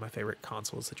 I'll tell you my favorite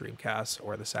console is the Dreamcast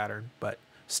or the Saturn. But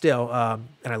still,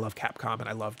 and I love Capcom, and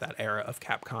I love that era of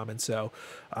Capcom. And so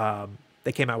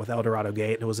they came out with El Dorado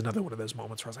Gate, and it was another one of those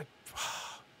moments where I was like,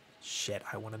 oh, shit,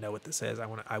 I want to know what this is. I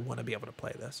want to be able to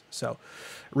play this. So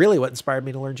really what inspired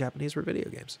me to learn Japanese were video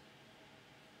games.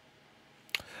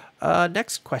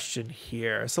 Next question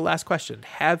here. It's the last question.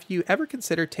 Have you ever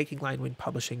considered taking LionWing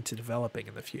Publishing to developing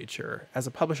in the future? As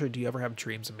a publisher, do you ever have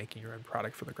dreams of making your own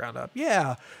product from the ground up?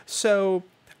 Yeah, so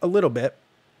a little bit.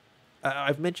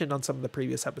 I've mentioned on some of the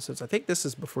previous episodes, I think this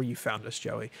is before you found us,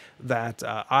 Joey, that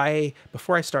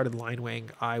before I started LionWing,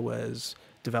 I was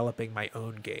developing my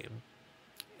own game.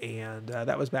 And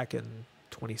that was back in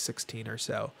 2016 or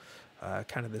so,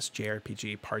 kind of this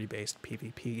JRPG party-based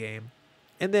PvP game.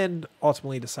 And then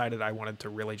ultimately decided I wanted to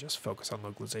really just focus on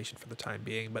localization for the time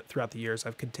being. But throughout the years,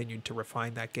 I've continued to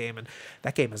refine that game. And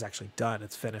that game is actually done.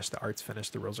 It's finished. The art's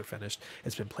finished. The rules are finished.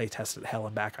 It's been play tested hell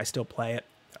and back. I still play it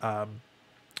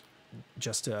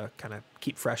just to kind of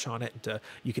keep fresh on it. And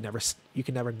you can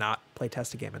never not play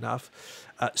test a game enough.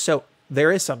 So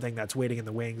there is something that's waiting in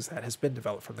the wings that has been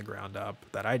developed from the ground up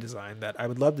that I designed that I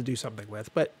would love to do something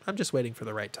with. But I'm just waiting for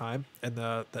the right time. And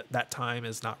that time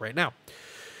is not right now.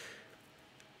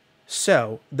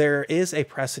 So there is a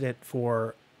precedent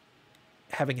for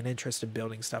having an interest in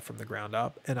building stuff from the ground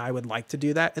up, and I would like to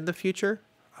do that in the future.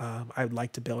 I would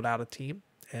like to build out a team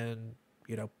and,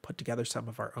 put together some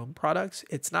of our own products.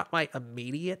 It's not my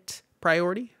immediate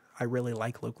priority. I really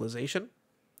like localization.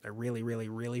 I really, really,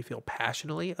 really feel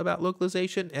passionately about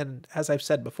localization. And as I've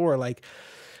said before, like,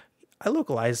 I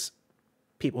localize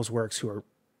people's works who are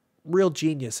real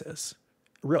geniuses,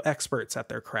 real experts at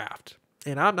their craft.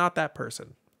 And I'm not that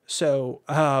person. So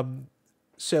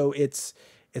it's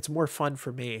more fun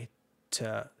for me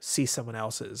to see someone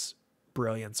else's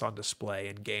brilliance on display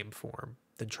in game form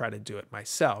than try to do it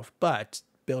myself. But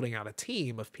building out a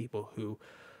team of people who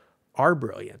are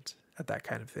brilliant at that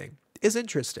kind of thing is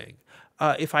interesting.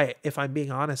 If I'm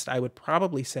being honest, I would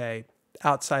probably say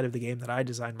outside of the game that I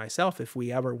designed myself, if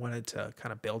we ever wanted to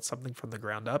kind of build something from the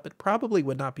ground up, it probably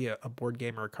would not be a board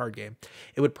game or a card game.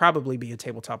 It would probably be a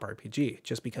tabletop RPG,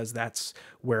 just because that's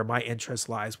where my interest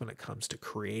lies when it comes to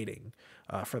creating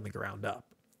from the ground up.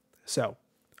 So,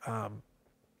 yeah,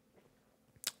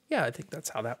 I think that's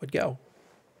how that would go.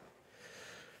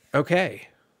 Okay,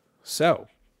 so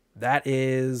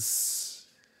those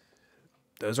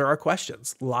are our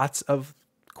questions. Lots of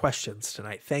questions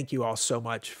tonight. Thank you all so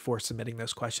much for submitting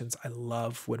those questions. I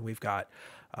love when we've got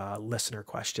listener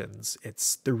questions.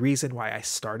 It's the reason why I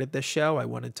started this show. I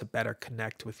wanted to better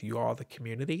connect with you all, the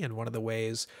community, and one of the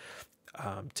ways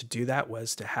to do that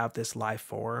was to have this live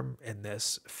forum and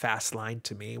this fast line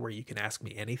to me where you can ask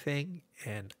me anything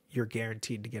and you're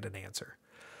guaranteed to get an answer.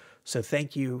 So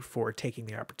thank you for taking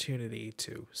the opportunity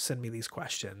to send me these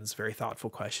questions, very thoughtful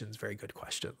questions, very good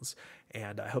questions.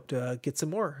 And I hope to get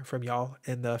some more from y'all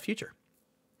in the future.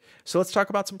 So let's talk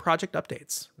about some project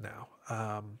updates now.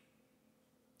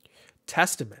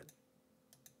 Testament.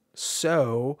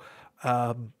 So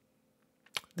the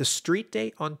street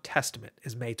date on Testament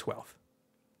is May 12th.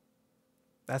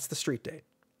 That's the street date.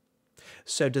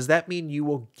 So does that mean you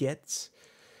will get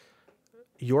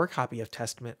your copy of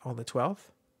Testament on the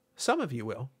 12th? Some of you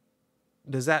will.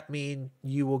 Does that mean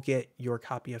you will get your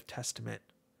copy of Testament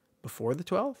before the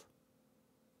 12th?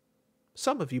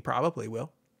 Some of you probably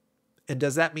will. And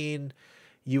does that mean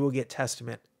you will get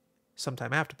Testament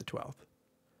sometime after the 12th?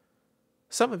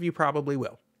 Some of you probably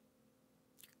will.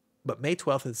 But May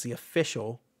 12th is the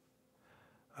official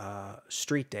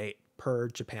street date per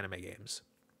Japanime Games.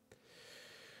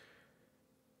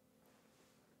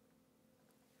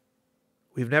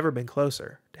 We've never been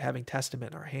closer to having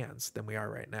Testament in our hands than we are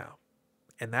right now.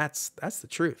 And that's the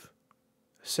truth.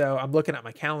 So I'm looking at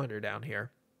my calendar down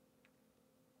here.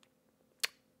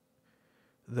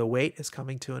 The wait is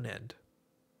coming to an end.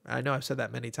 I know I've said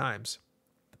that many times,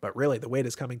 but really the wait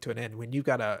is coming to an end. When you've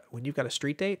got a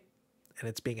street date and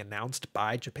it's being announced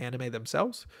by Japanime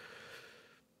themselves,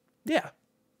 yeah,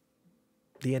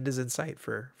 the end is in sight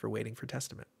for waiting for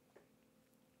Testament.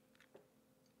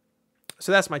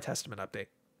 So that's my Testament update.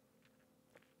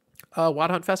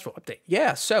 Wild Hunt Festival update.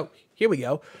 Yeah, so here we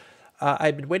go.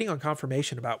 I've been waiting on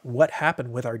confirmation about what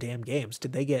happened with our damn games.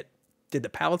 Did the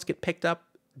pallets get picked up?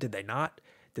 Did they not?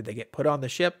 Did they get put on the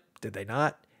ship? Did they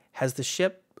not? Has the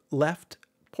ship left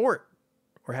port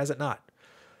or has it not?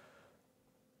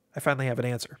 I finally have an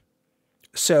answer.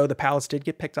 So the pallets did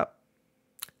get picked up.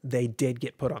 They did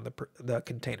get put on the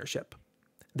container ship.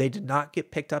 They did not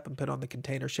get picked up and put on the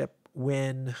container ship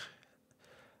when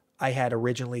I had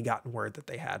originally gotten word that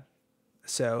they had.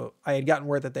 So I had gotten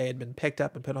word that they had been picked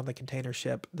up and put on the container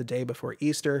ship the day before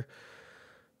Easter.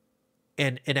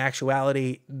 And in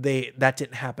actuality, that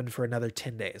didn't happen for another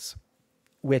 10 days,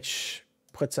 which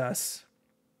puts us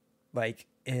like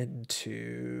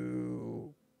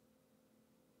into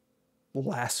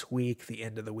last week, the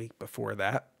end of the week before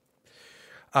that,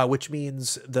 which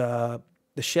means the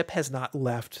ship has not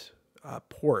left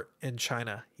port in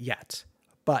China yet,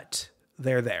 but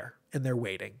they're there and they're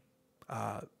waiting.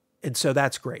 And so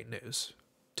that's great news.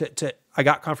 I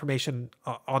got confirmation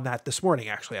on that this morning,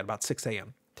 actually, at about 6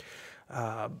 a.m.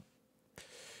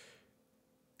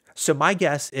 So my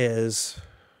guess is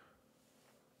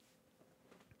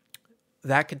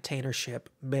that container ship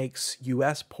makes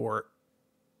U.S. port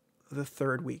the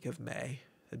third week of May.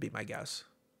 That'd be my guess.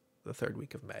 The third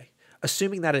week of May.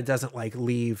 Assuming that it doesn't like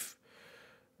leave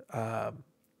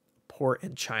port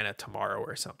in China tomorrow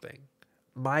or something.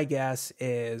 My guess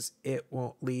is it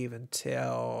won't leave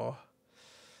until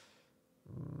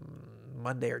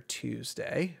Monday or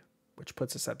Tuesday, which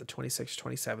puts us at the 26th,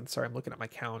 27th. Sorry, I'm looking at my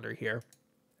calendar here.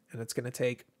 And it's going to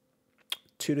take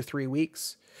 2 to 3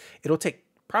 weeks. It'll take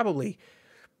probably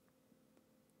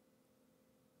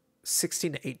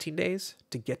 16 to 18 days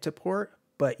to get to port.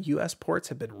 But U.S. ports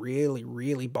have been really,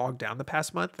 really bogged down the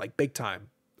past month, like big time.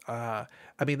 I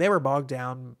mean, they were bogged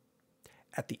down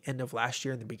at the end of last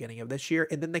year and the beginning of this year.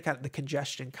 And then the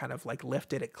congestion kind of like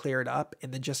lifted, it cleared up.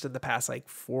 And then just in the past like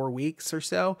 4 weeks or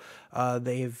so,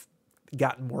 they've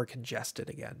gotten more congested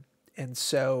again. And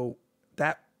so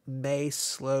that may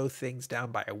slow things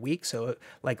down by a week. So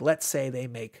like, let's say they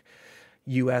make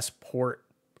U.S. port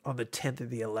on the 10th or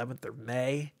the 11th of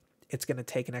May. It's going to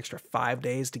take an extra 5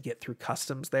 days to get through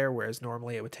customs there, whereas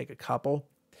normally it would take a couple.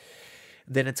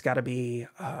 Then it's got to be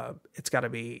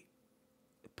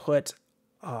put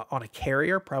on a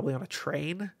carrier, probably on a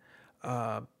train,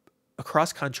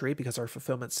 across country, because our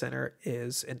fulfillment center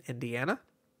is in Indiana,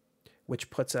 which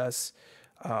puts us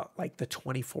like the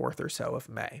 24th or so of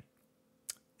May.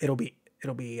 It'll be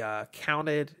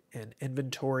counted and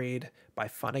inventoried by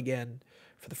Funnigan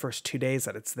for the first 2 days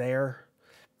that it's there,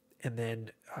 and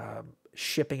then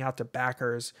shipping out to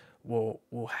backers will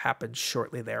happen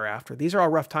shortly thereafter. These are all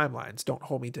rough timelines. Don't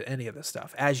hold me to any of this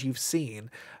stuff. As you've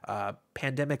seen,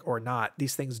 pandemic or not,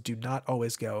 these things do not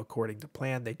always go according to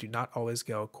plan. They do not always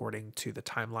go according to the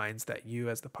timelines that you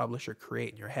as the publisher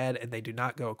create in your head, and they do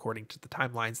not go according to the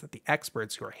timelines that the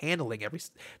experts who are handling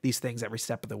these things every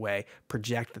step of the way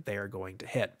project that they are going to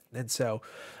hit. And so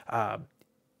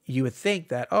you would think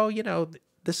that, oh, you know,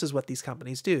 this is what these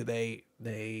companies do.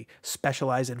 They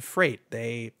specialize in freight.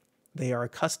 They are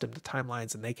accustomed to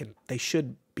timelines, and they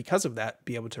should, because of that,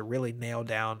 be able to really nail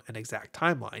down an exact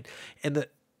timeline. And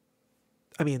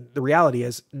the reality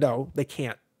is, no, they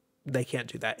can't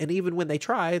do that. And even when they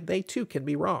try, they too can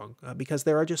be wrong, because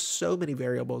there are just so many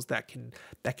variables that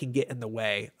can get in the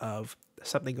way of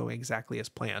something going exactly as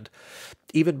planned.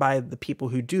 Even by the people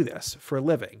who do this for a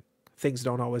living, things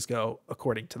don't always go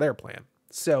according to their plan.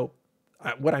 So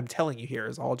what I'm telling you here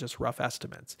is all just rough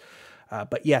estimates.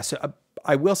 But yeah, so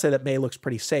I will say that May looks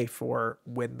pretty safe for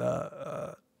when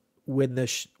the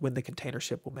container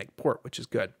ship will make port, which is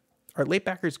good. Are late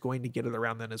backers going to get it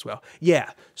around then as well?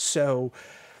 Yeah. So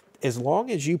as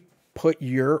long as you put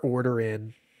your order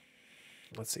in,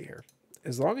 let's see here.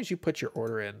 As long as you put your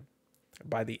order in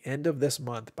by the end of this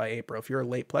month, by April, if you're a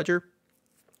late pledger,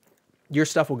 your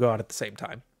stuff will go out at the same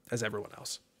time as everyone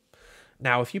else.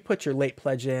 Now, if you put your late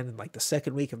pledge in like the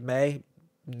second week of May,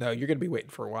 no, you're going to be waiting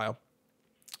for a while.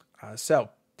 So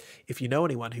if you know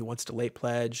anyone who wants to late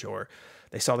pledge, or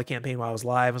they saw the campaign while I was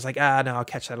live, I was like, no, I'll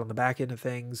catch that on the back end of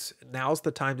things. Now's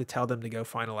the time to tell them to go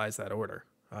finalize that order.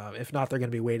 If not, they're going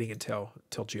to be waiting until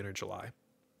June or July.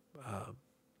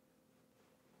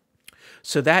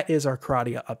 So that is our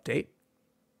Karadia update.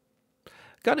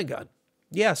 Gun and Gun.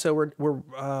 Yeah, so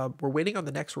we're waiting on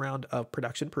the next round of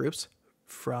production proofs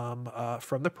from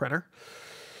the printer.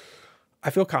 I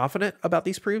feel confident about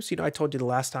these proofs. You know, I told you the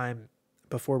last time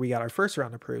before we got our first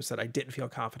round of proofs that I didn't feel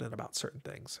confident about certain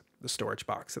things, the storage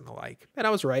box and the like. And I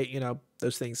was right. You know,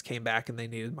 those things came back and they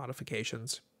needed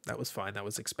modifications. That was fine. That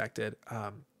was expected.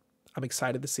 I'm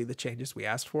excited to see the changes we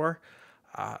asked for.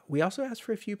 We also asked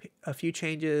for a few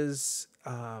changes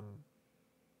that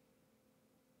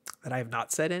I have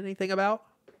not said anything about,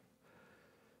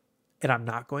 and I'm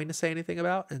not going to say anything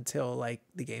about until like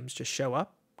the games just show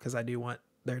up, because I do want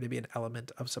there to be an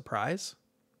element of surprise.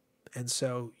 And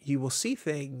so you will see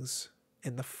things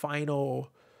in the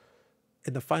final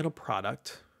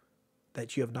product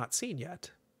that you have not seen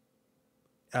yet.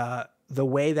 The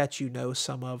way that you know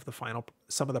some of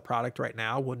some of the product right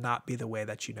now will not be the way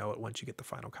that you know it once you get the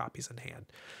final copies in hand.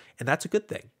 And that's a good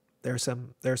thing. There are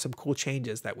some cool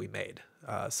changes that we made,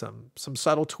 some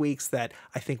subtle tweaks that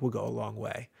I think will go a long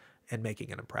way in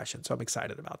making an impression. So I'm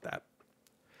excited about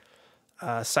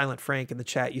that. Silent Frank in the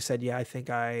chat, you said, yeah, I think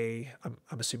I'm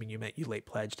assuming you meant you late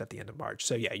pledged at the end of March.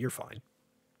 So yeah, you're fine.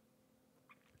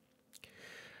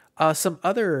 Some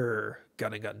other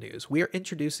Gun and Gun news. We are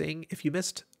introducing, if you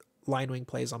missed LionWing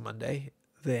Plays on Monday,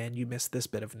 then you missed this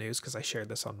bit of news because I shared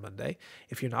this on Monday.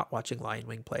 If you're not watching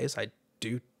LionWing Plays, I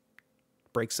do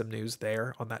break some news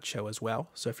there on that show as well.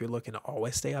 So if you're looking to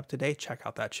always stay up to date, check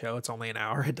out that show. It's only an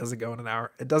hour. It doesn't go in an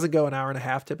hour. It doesn't go an hour and a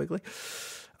half typically.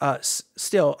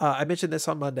 Still, I mentioned this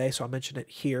on Monday, so I'll mention it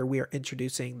here. We are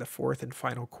introducing the 4th and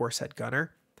final core set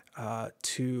gunner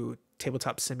to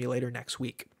Tabletop Simulator next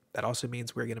week. That also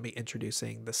means we're going to be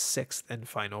introducing the 6th and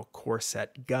final core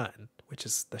set gun, which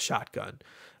is the shotgun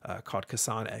called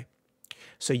Kasane.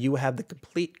 So you have the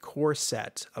complete core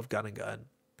set of Gun and Gun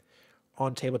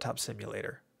on Tabletop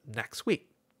Simulator next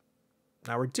week.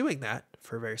 Now we're doing that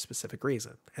for a very specific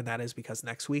reason, and that is because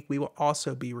next week we will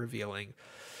also be revealing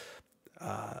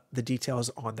the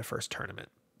details on the first tournament.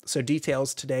 So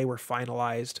details today were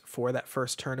finalized for that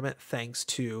first tournament thanks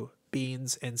to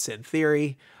Beans and Sin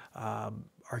Theory,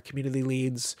 our community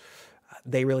leads.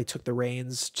 They really took the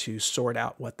reins to sort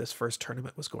out what this first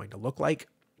tournament was going to look like,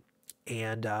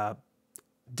 and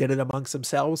did it amongst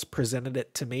themselves, presented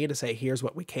it to me to say, here's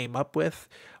what we came up with.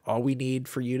 All we need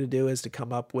for you to do is to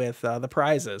come up with the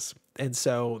prizes. And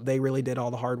so they really did all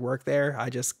the hard work there.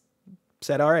 I just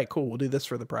said, all right, cool, we'll do this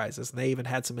for the prizes. And they even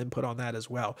had some input on that as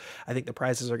well. I think the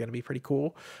prizes are going to be pretty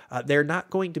cool. They're not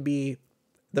going to be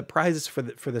the prizes for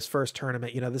this first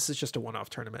tournament. You know, this is just a one-off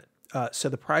tournament. So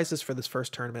the prizes for this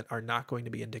first tournament are not going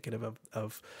to be indicative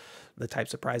of the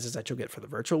types of prizes that you'll get for the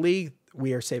virtual league.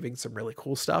 We are saving some really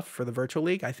cool stuff for the virtual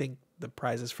league. I think the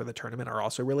prizes for the tournament are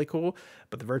also really cool,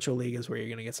 but the virtual league is where you're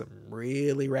going to get some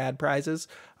really rad prizes.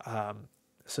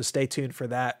 So stay tuned for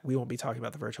that. We won't be talking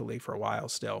about the virtual league for a while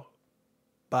still,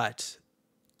 but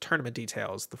tournament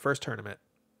details, the first tournament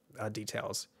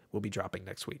details will be dropping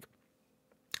next week.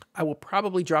 I will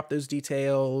probably drop those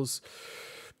details.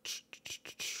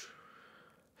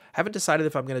 Haven't decided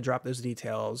if I'm going to drop those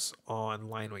details on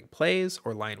LionWing Plays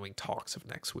or LionWing Talks of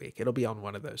next week. It'll be on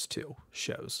one of those two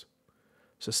shows.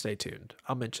 So stay tuned.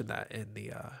 I'll mention that in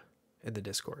the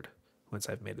Discord once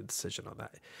I've made a decision on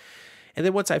that. And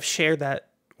then once I've shared that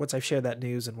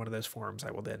news in one of those forums,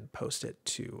 I will then post it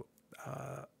to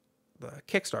the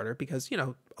Kickstarter, because, you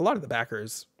know, a lot of the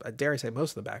backers, dare I say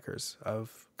most of the backers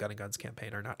of Gun and Gun's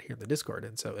campaign are not here in the Discord.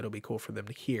 And so it'll be cool for them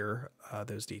to hear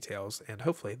those details. And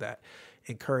hopefully that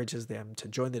encourages them to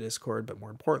join the Discord, but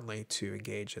more importantly, to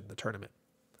engage in the tournament.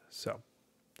 So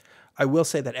I will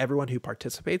say that everyone who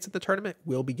participates in the tournament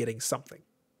will be getting something.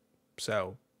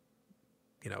 So,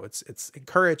 you know, it's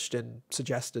encouraged and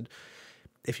suggested,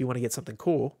 if you want to get something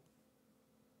cool,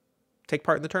 take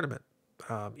part in the tournament.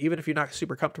 Even if you're not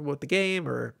super comfortable with the game,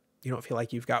 or you don't feel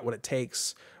like you've got what it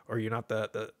takes, or you're not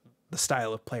the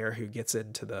style of player who gets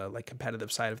into the like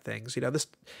competitive side of things, you know, this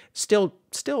still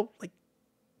like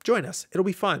join us. It'll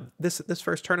be fun. This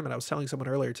first tournament, I was telling someone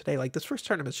earlier today, like this first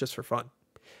tournament's just for fun.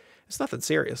 It's nothing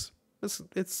serious.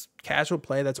 It's casual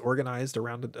play that's organized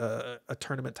around a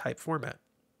tournament type format,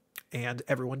 and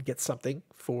everyone gets something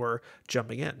for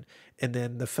jumping in. And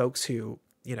then the folks who,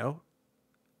 you know,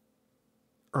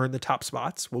 earn the top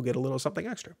spots will get a little something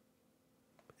extra.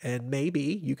 And maybe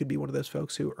you could be one of those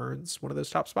folks who earns one of those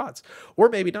top spots, or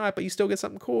maybe not, but you still get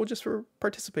something cool just for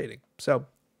participating. So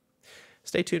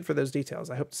stay tuned for those details.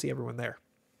 I hope to see everyone there.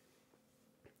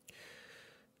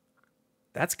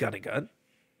 That's Gun and Gun.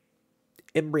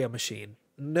 Embryo Machine.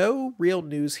 No real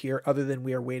news here other than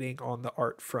we are waiting on the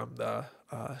art from the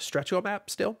stretch goal map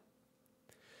still.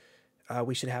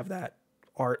 We should have that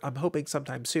art, I'm hoping,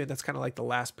 sometime soon. That's kind of like the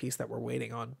last piece that we're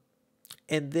waiting on.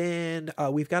 And then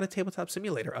we've got a Tabletop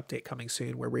Simulator update coming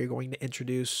soon, where we're going to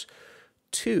introduce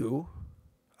 2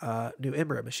 new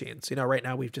Embryo machines. You know, right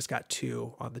now we've just got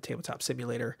 2 on the Tabletop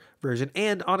Simulator version,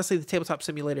 and honestly the Tabletop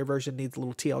Simulator version needs a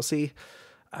little TLC.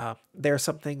 There are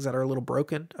some things that are a little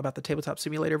broken about the Tabletop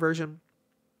Simulator version,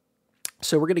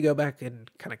 so we're going to go back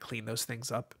and kind of clean those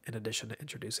things up, in addition to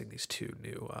introducing these two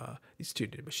new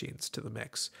machines to the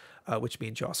mix, which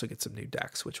means you also get some new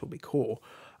decks, which will be cool.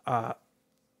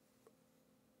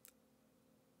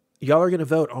 Y'all are going to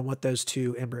vote on what those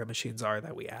 2 Embryo machines are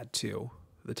that we add to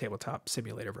the Tabletop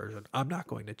Simulator version. I'm not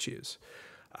going to choose.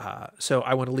 So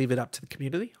I want to leave it up to the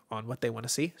community on what they want to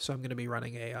see. So I'm going to be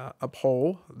running a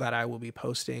poll that I will be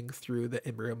posting through the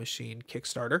Embryo Machine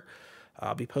Kickstarter.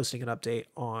 I'll be posting an update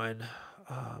on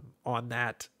on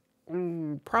that.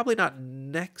 Probably not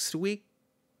next week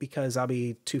because I'll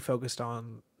be too focused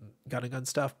on gun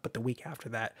stuff, but the week after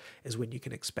that is when you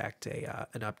can expect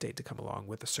an update to come along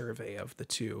with a survey of the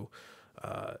two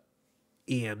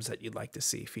EMs that you'd like to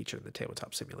see featured in the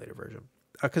Tabletop Simulator version.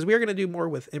 Because we are going to do more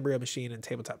with Embryo Machine and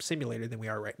Tabletop Simulator than we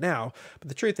are right now. But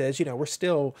the truth is, we're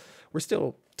still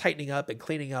tightening up and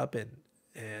cleaning up and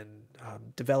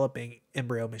developing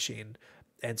Embryo Machine,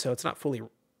 and so it's not fully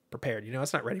prepared.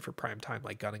 It's not ready for prime time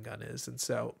like Gun is, and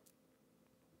so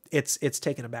it's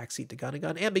taken a backseat to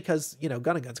Gun, and because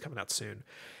Gun's coming out soon,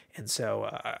 and so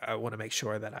I want to make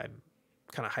sure that I'm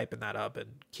kind of hyping that up and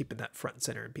keeping that front and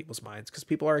center in people's minds, because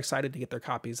people are excited to get their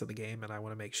copies of the game, and I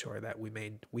want to make sure that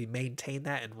we maintain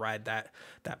that and ride that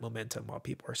momentum while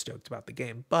people are stoked about the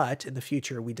game. But in the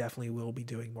future, we definitely will be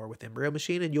doing more with Embryo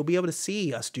Machine, and you'll be able to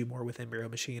see us do more with Embryo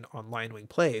Machine on LionWing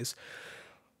Plays.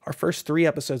 Our first 3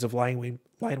 episodes of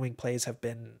LionWing Plays have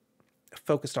been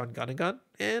focused on Gun,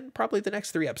 and probably the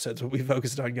next 3 episodes will be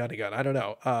focused on Gun. I don't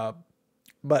know.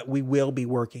 But we will be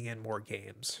working in more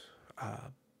games.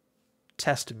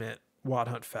 Testament, Wild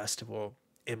Hunt Festival,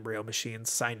 Embryo Machine,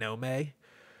 Sinome.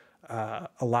 A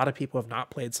lot of people have not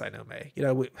played Sinome.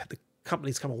 The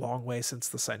company's come a long way since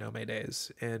the Sinome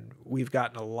days, and we've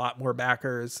gotten a lot more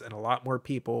backers and a lot more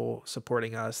people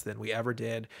supporting us than we ever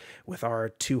did with our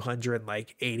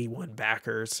 281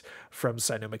 backers from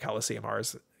Sinome Coliseum,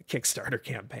 ours Kickstarter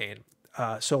campaign.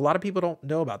 So a lot of people don't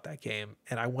know about that game,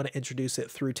 and I want to introduce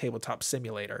it through Tabletop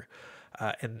Simulator,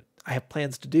 and I have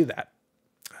plans to do that.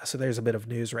 So there's a bit of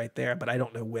news right there, but I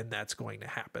don't know when that's going to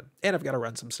happen. And I've got to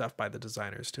run some stuff by the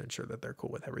designers to ensure that they're cool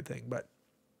with everything. But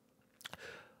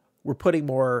we're putting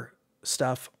more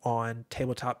stuff on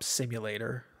Tabletop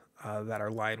Simulator that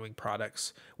are LionWing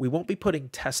products. We won't be putting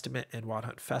Testament and Wild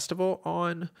Hunt Festival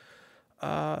on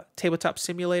Tabletop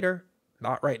Simulator.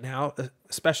 Not right now,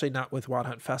 especially not with Wild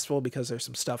Hunt Festival, because there's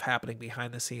some stuff happening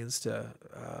behind the scenes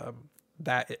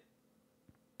that it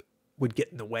would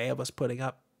get in the way of us putting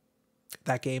up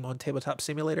that game on Tabletop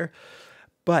Simulator.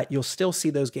 But you'll still see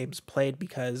those games played,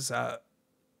 because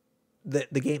the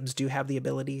games do have the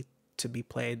ability to be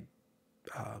played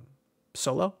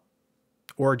solo,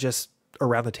 or just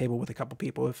around the table with a couple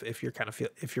people if you're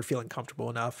if you're feeling comfortable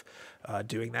enough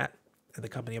doing that in the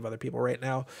company of other people right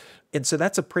now. And so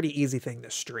that's a pretty easy thing to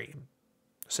stream.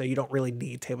 So you don't really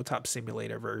need Tabletop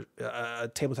Simulator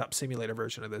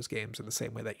version of those games in the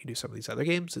same way that you do some of these other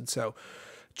games. And so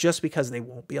just because they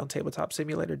won't be on Tabletop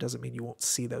Simulator doesn't mean you won't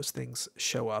see those things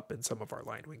show up in some of our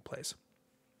LionWing plays.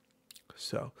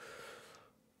 So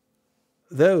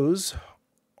those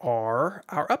are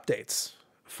our updates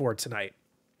for tonight.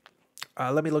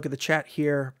 Let me look at the chat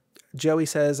here. Joey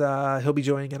says he'll be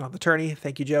joining in on the tourney.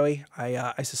 Thank you, Joey.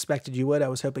 I suspected you would. I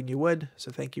was hoping you would,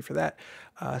 so thank you for that.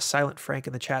 Silent Frank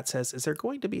in the chat says, is there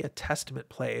going to be a Testament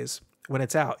plays when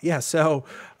it's out? Yeah, so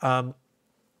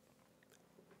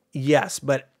yes,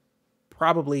 but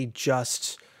probably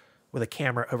just with a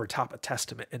camera over top of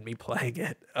Testament and me playing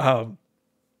it.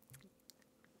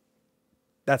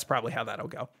 That's probably how that'll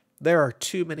go. There are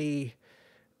too many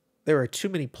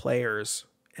players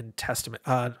in Testament.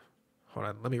 Hold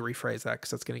on, let me rephrase that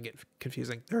because that's going to get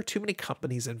confusing. There are too many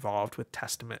companies involved with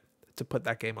Testament to put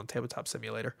that game on Tabletop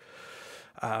Simulator.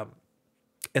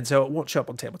 And so it won't show up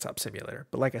on Tabletop Simulator.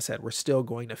 But like I said, we're still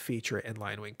going to feature it in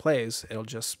LionWing Plays. It'll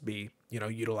just be,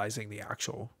 utilizing the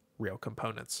actual real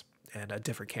components and a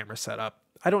different camera setup.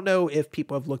 I don't know if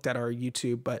people have looked at our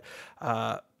YouTube, but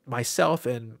myself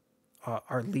and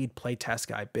our lead playtest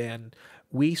guy, Ben,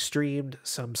 we streamed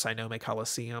some Sinome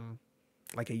Coliseum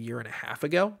like a year and a half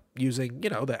ago using,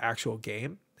 the actual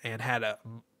game, and had a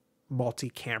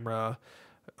multi-camera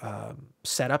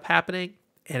setup happening,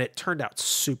 and it turned out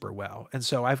super well. And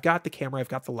so I've got the camera, I've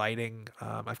got the lighting,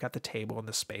 I've got the table and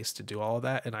the space to do all of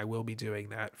that, and I will be doing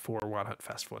that for Wild Hunt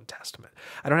Festival and Testament.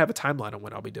 I don't have a timeline on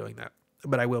when I'll be doing that,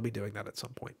 but I will be doing that at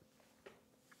some point.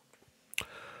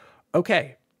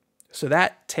 Okay, so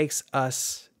that takes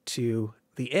us to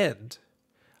the end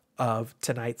of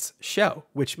tonight's show,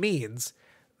 which means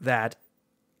that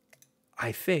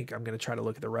I think, I'm going to try to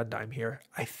look at the runtime here,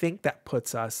 I think that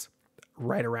puts us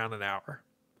right around an hour.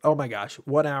 Oh my gosh,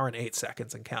 1 hour and 8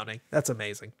 seconds and counting. That's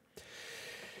amazing.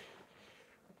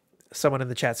 Someone in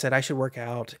the chat said I should work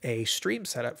out a stream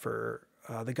setup for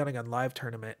the Gun Live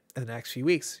tournament in the next few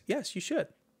weeks. Yes, you should.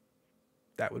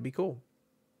 That would be cool.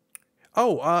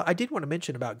 Oh, I did want to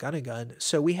mention about Gun.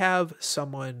 So we have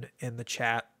someone in the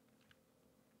chat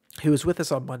who was with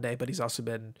us on Monday, but he's also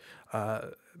been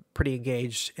pretty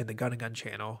engaged in the Gun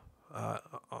channel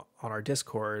on our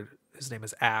Discord. His name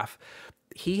is Af.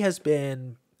 He has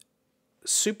been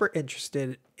super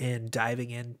interested in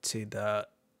diving into the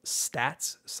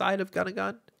stats side of Gun and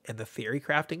Gun and the theory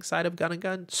crafting side of Gun and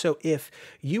Gun. So if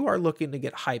you are looking to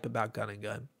get hype about Gun and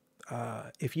Gun,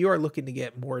 if you are looking to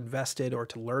get more invested or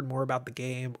to learn more about the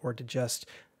game or to just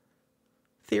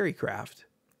theory craft,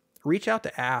 reach out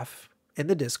to Af in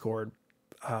the Discord.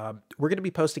 We're going to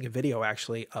be posting a video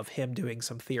actually of him doing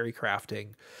some theory crafting.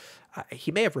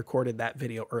 He may have recorded that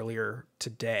video earlier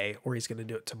today, or he's going to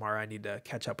do it tomorrow. I need to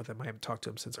catch up with him. I haven't talked to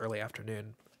him since early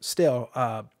afternoon. Still,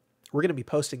 we're going to be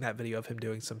posting that video of him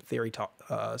doing some theory talk,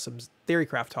 some theory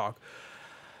craft talk,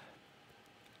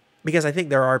 because I think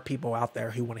there are people out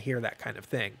there who want to hear that kind of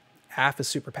thing. Af is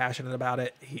super passionate about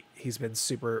it. He's been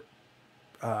super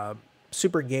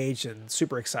engaged and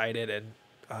super excited, and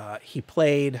he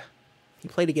played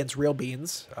against Real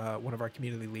Beans, one of our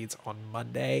community leads, on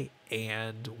Monday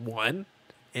and won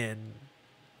in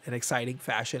an exciting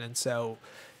fashion. And so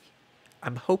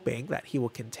I'm hoping that he will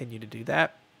continue to do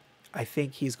that. I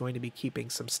think he's going to be keeping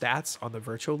some stats on the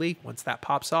virtual league once that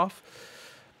pops off.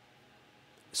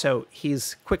 So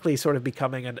he's quickly sort of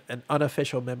becoming an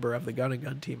unofficial member of the Gun and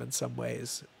Gun team in some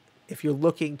ways. If you're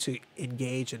looking to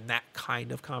engage in that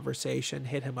kind of conversation,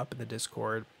 hit him up in the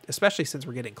Discord, especially since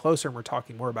we're getting closer and we're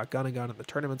talking more about Gun and Gun and the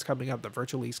tournament's coming up, the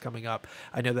virtual league's coming up.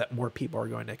 I know that more people are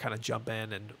going to kind of jump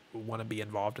in and want to be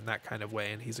involved in that kind of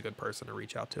way, and he's a good person to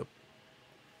reach out to.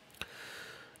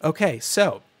 Okay,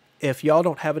 so if y'all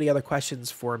don't have any other questions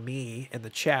for me in the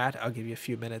chat, I'll give you a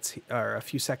few minutes or a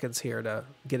few seconds here to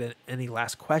get any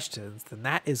last questions. Then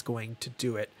that is going to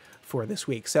do it for this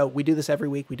week. So we do this every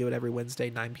week. We do it every Wednesday,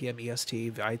 9 p.m.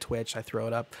 EST via Twitch. I throw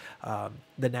it up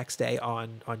the next day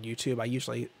on YouTube. I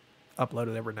usually upload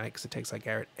it every night because it takes like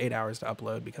 8 hours to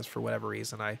upload, because for whatever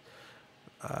reason I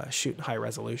shoot in high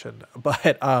resolution.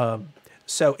 But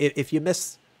so if you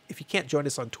can't join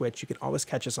us on Twitch, you can always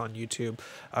catch us on YouTube.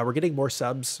 We're getting more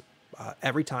subs.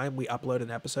 Every time we upload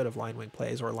an episode of LionWing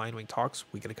Plays or LionWing Talks,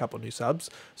 we get a couple new subs.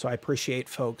 So I appreciate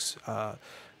folks,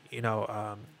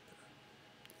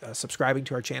 subscribing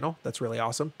to our channel. That's really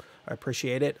awesome. I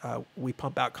appreciate it. We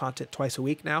pump out content twice a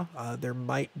week now. There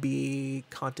might be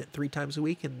content 3 times a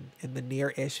week in the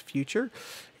near-ish future.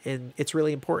 And it's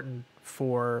really important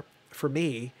for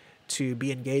me to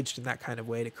be engaged in that kind of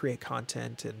way, to create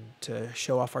content and to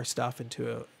show off our stuff and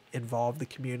to involve the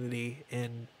community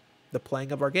in the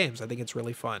playing of our games. I think it's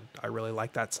really fun. I really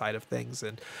like that side of things,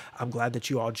 and I'm glad that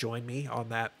you all join me on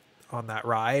that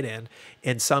ride. And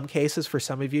in some cases, for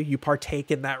some of you, you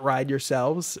partake in that ride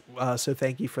yourselves. So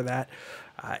thank you for that.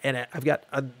 And I've got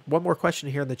one more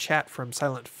question here in the chat from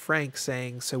Silent Frank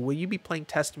saying, so will you be playing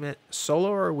Testament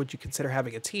solo, or would you consider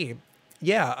having a team?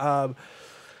 Yeah.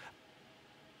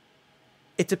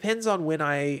 It depends on when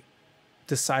I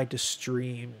decide to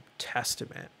stream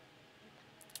Testament.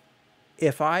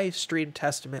 If I stream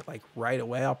Testament like right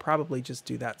away, I'll probably just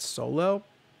do that solo.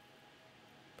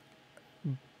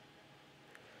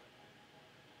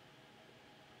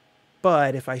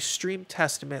 But if I stream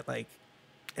Testament like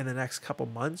in the next couple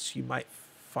months, you might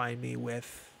find me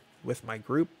with my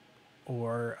group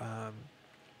or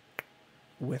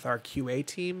with our QA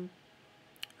team.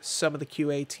 Some of the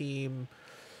QA team,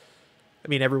 I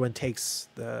mean, everyone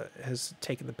has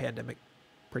taken the pandemic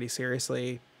pretty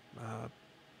seriously.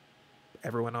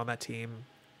 Everyone on that team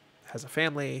has a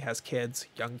family, has kids,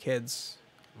 young kids,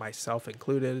 myself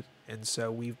included. And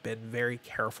so we've been very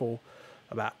careful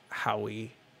about how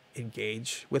we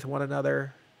engage with one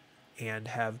another and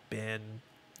have been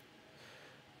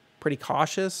pretty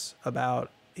cautious about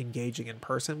engaging in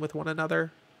person with one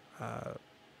another.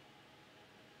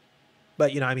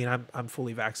 But, I mean, I'm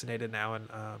fully vaccinated now, and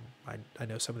I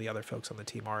know some of the other folks on the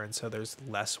team are, and so there's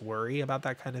less worry about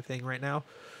that kind of thing right now.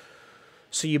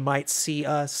 So you might see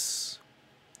us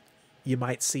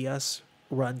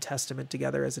run Testament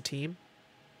together as a team.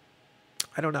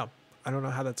 I don't know. I don't know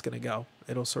how that's going to go.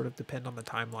 It'll sort of depend on the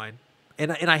timeline.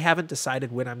 And I haven't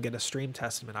decided when I'm going to stream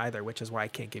Testament either, which is why I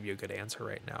can't give you a good answer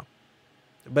right now.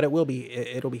 But it'll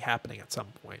be happening at some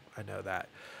point. I know that.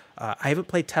 I haven't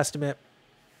played Testament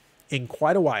in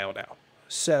quite a while now.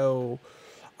 So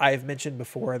I've mentioned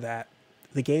before that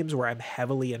the games where I'm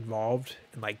heavily involved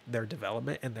in like their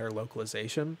development and their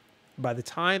localization, by the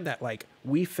time that like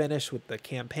we finish with the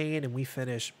campaign and we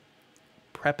finish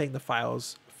prepping the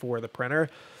files for the printer,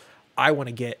 I want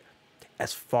to get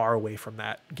as far away from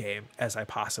that game as I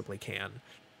possibly can.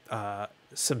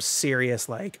 Some serious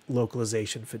like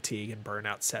localization fatigue and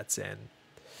burnout sets in.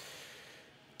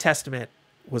 Testament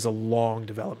was a long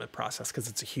development process because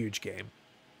it's a huge game.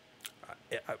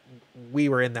 We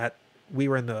were in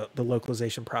the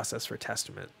localization process for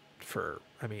Testament for,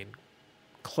 I mean,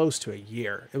 close to a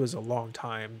year. It was a long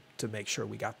time to make sure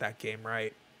we got that game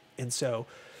right.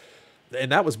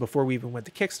 And that was before we even went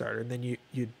to Kickstarter. And then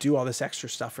you do all this extra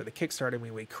stuff for the Kickstarter. I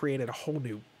mean, we created a whole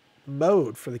new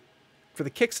mode for the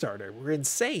Kickstarter. We're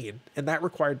insane. And that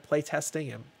required play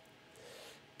testing. And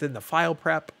then the file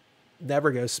prep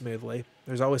never goes smoothly.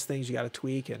 There's always things you got to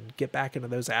tweak and get back into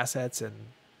those assets and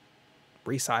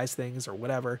resize things or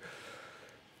whatever.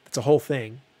 It's a whole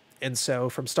thing. And so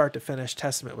from start to finish,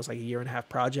 Testament was like a 1.5-year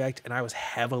project. And I was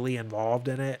heavily involved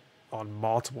in it on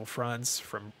multiple fronts,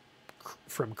 from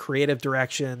creative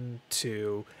direction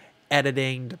to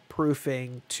editing to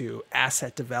proofing to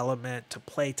asset development to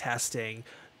play testing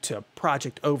to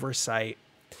project oversight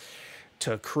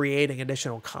to creating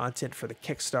additional content for the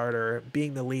Kickstarter,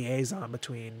 being the liaison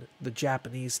between the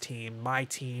Japanese team, my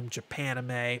team,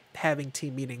 Japanime, having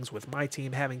team meetings with my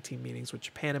team, having team meetings with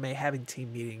Japanime, having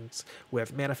team meetings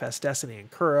with Manifest Destiny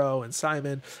and Kuro and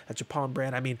Simon at Japan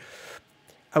Brand. I mean,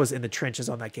 I was in the trenches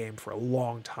on that game for a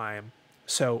long time.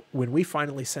 So when we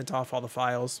finally sent off all the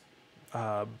files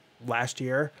last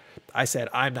year, I said,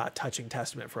 I'm not touching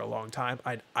Testament for a long time.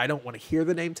 I don't want to hear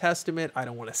the name Testament. I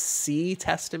don't want to see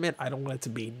Testament. I don't want it to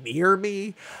be near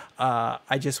me.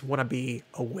 I just want to be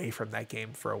away from that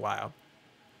game for a while.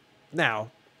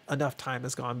 Now, enough time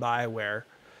has gone by where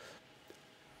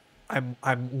I'm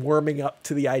warming up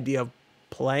to the idea of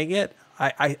playing it.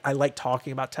 I like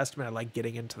talking about Testament. I like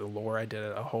getting into the lore. I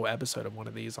did a whole episode of one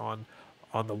of these on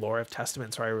the lore of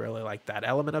Testament, so I really like that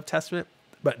element of Testament.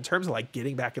 But in terms of like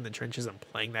getting back in the trenches and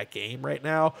playing that game right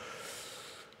now,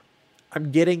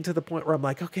 I'm getting to the point where I'm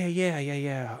like, okay,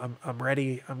 yeah, I'm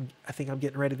ready. I think I'm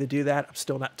getting ready to do that. I'm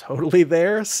still not totally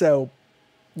there. So,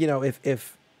 you know,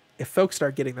 if folks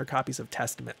start getting their copies of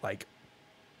Testament like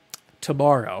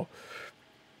tomorrow,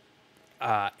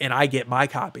 and I get my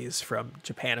copies from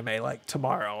Japanime like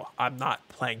tomorrow, I'm not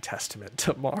playing Testament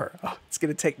tomorrow. It's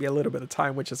going to take me a little bit of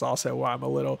time, which is also why I'm a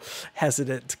little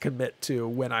hesitant to commit to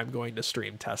when I'm going to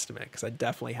stream Testament, because I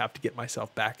definitely have to get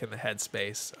myself back in the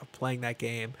headspace of playing that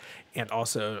game and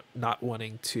also not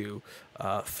wanting to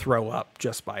throw up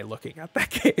just by looking at that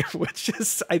game, which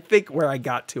is, I think, where I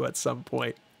got to at some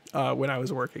point when I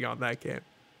was working on that game.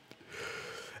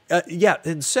 Yeah,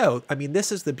 and so, I mean,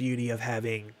 this is the beauty of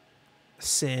having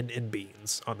Sin and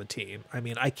Beans on the team. I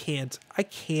mean, I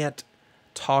can't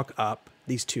talk up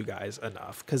these two guys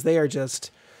enough because they are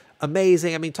just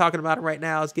amazing. I mean, talking about it right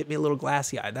now is getting me a little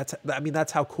glassy-eyed.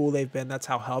 That's how cool they've been. That's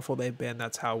how helpful they've been.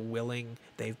 That's how willing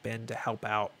they've been to help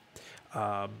out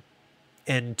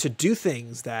and to do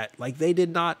things that like they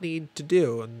did not need to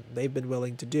do and they've been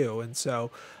willing to do. And so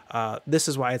this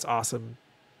is why it's awesome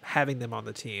having them on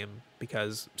the team,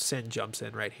 because Sin jumps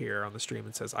in right here on the stream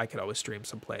and says, I could always stream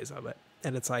some plays of it.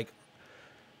 And it's like,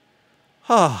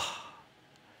 oh,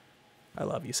 I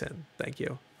love you, Sin. Thank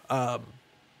you.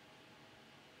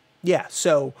 Yeah,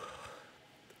 so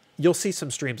you'll see some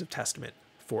streams of Testament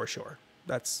for sure.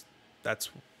 That's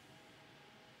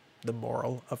the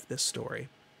moral of this story.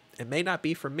 It may not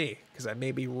be for me, because I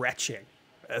may be retching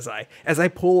as I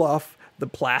pull off the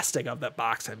plastic of that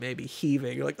box. I may be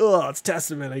heaving, like, oh, it's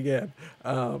Testament again.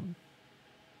 But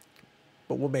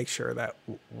we'll make sure that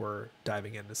we're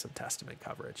diving into some Testament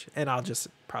coverage, and I'll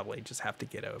probably have to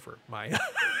get over my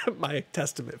my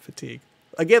Testament fatigue.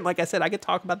 Again, like I said, I could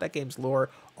talk about that game's lore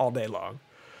all day long.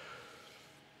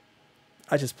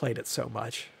 I just played it so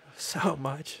much.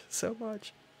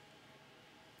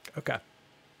 Okay.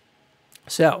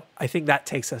 So I think that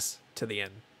takes us to the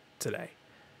end today.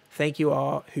 Thank you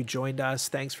all who joined us.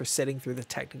 Thanks for sitting through the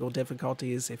technical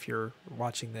difficulties. If you're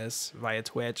watching this via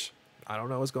Twitch, I don't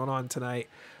know what's going on tonight,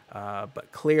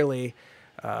 but clearly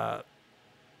the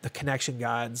connection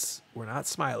gods were not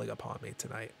smiling upon me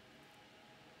tonight.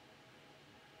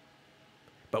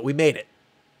 But we made it.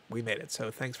 We made it. So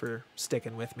thanks for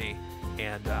sticking with me,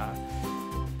 and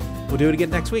we'll do it again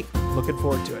next week. Looking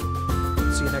forward to it.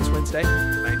 See you next Wednesday,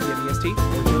 9 p.m. EST,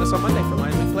 or join us on Monday for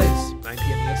LionWing Plays, 9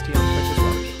 p.m. EST on Twitch as well.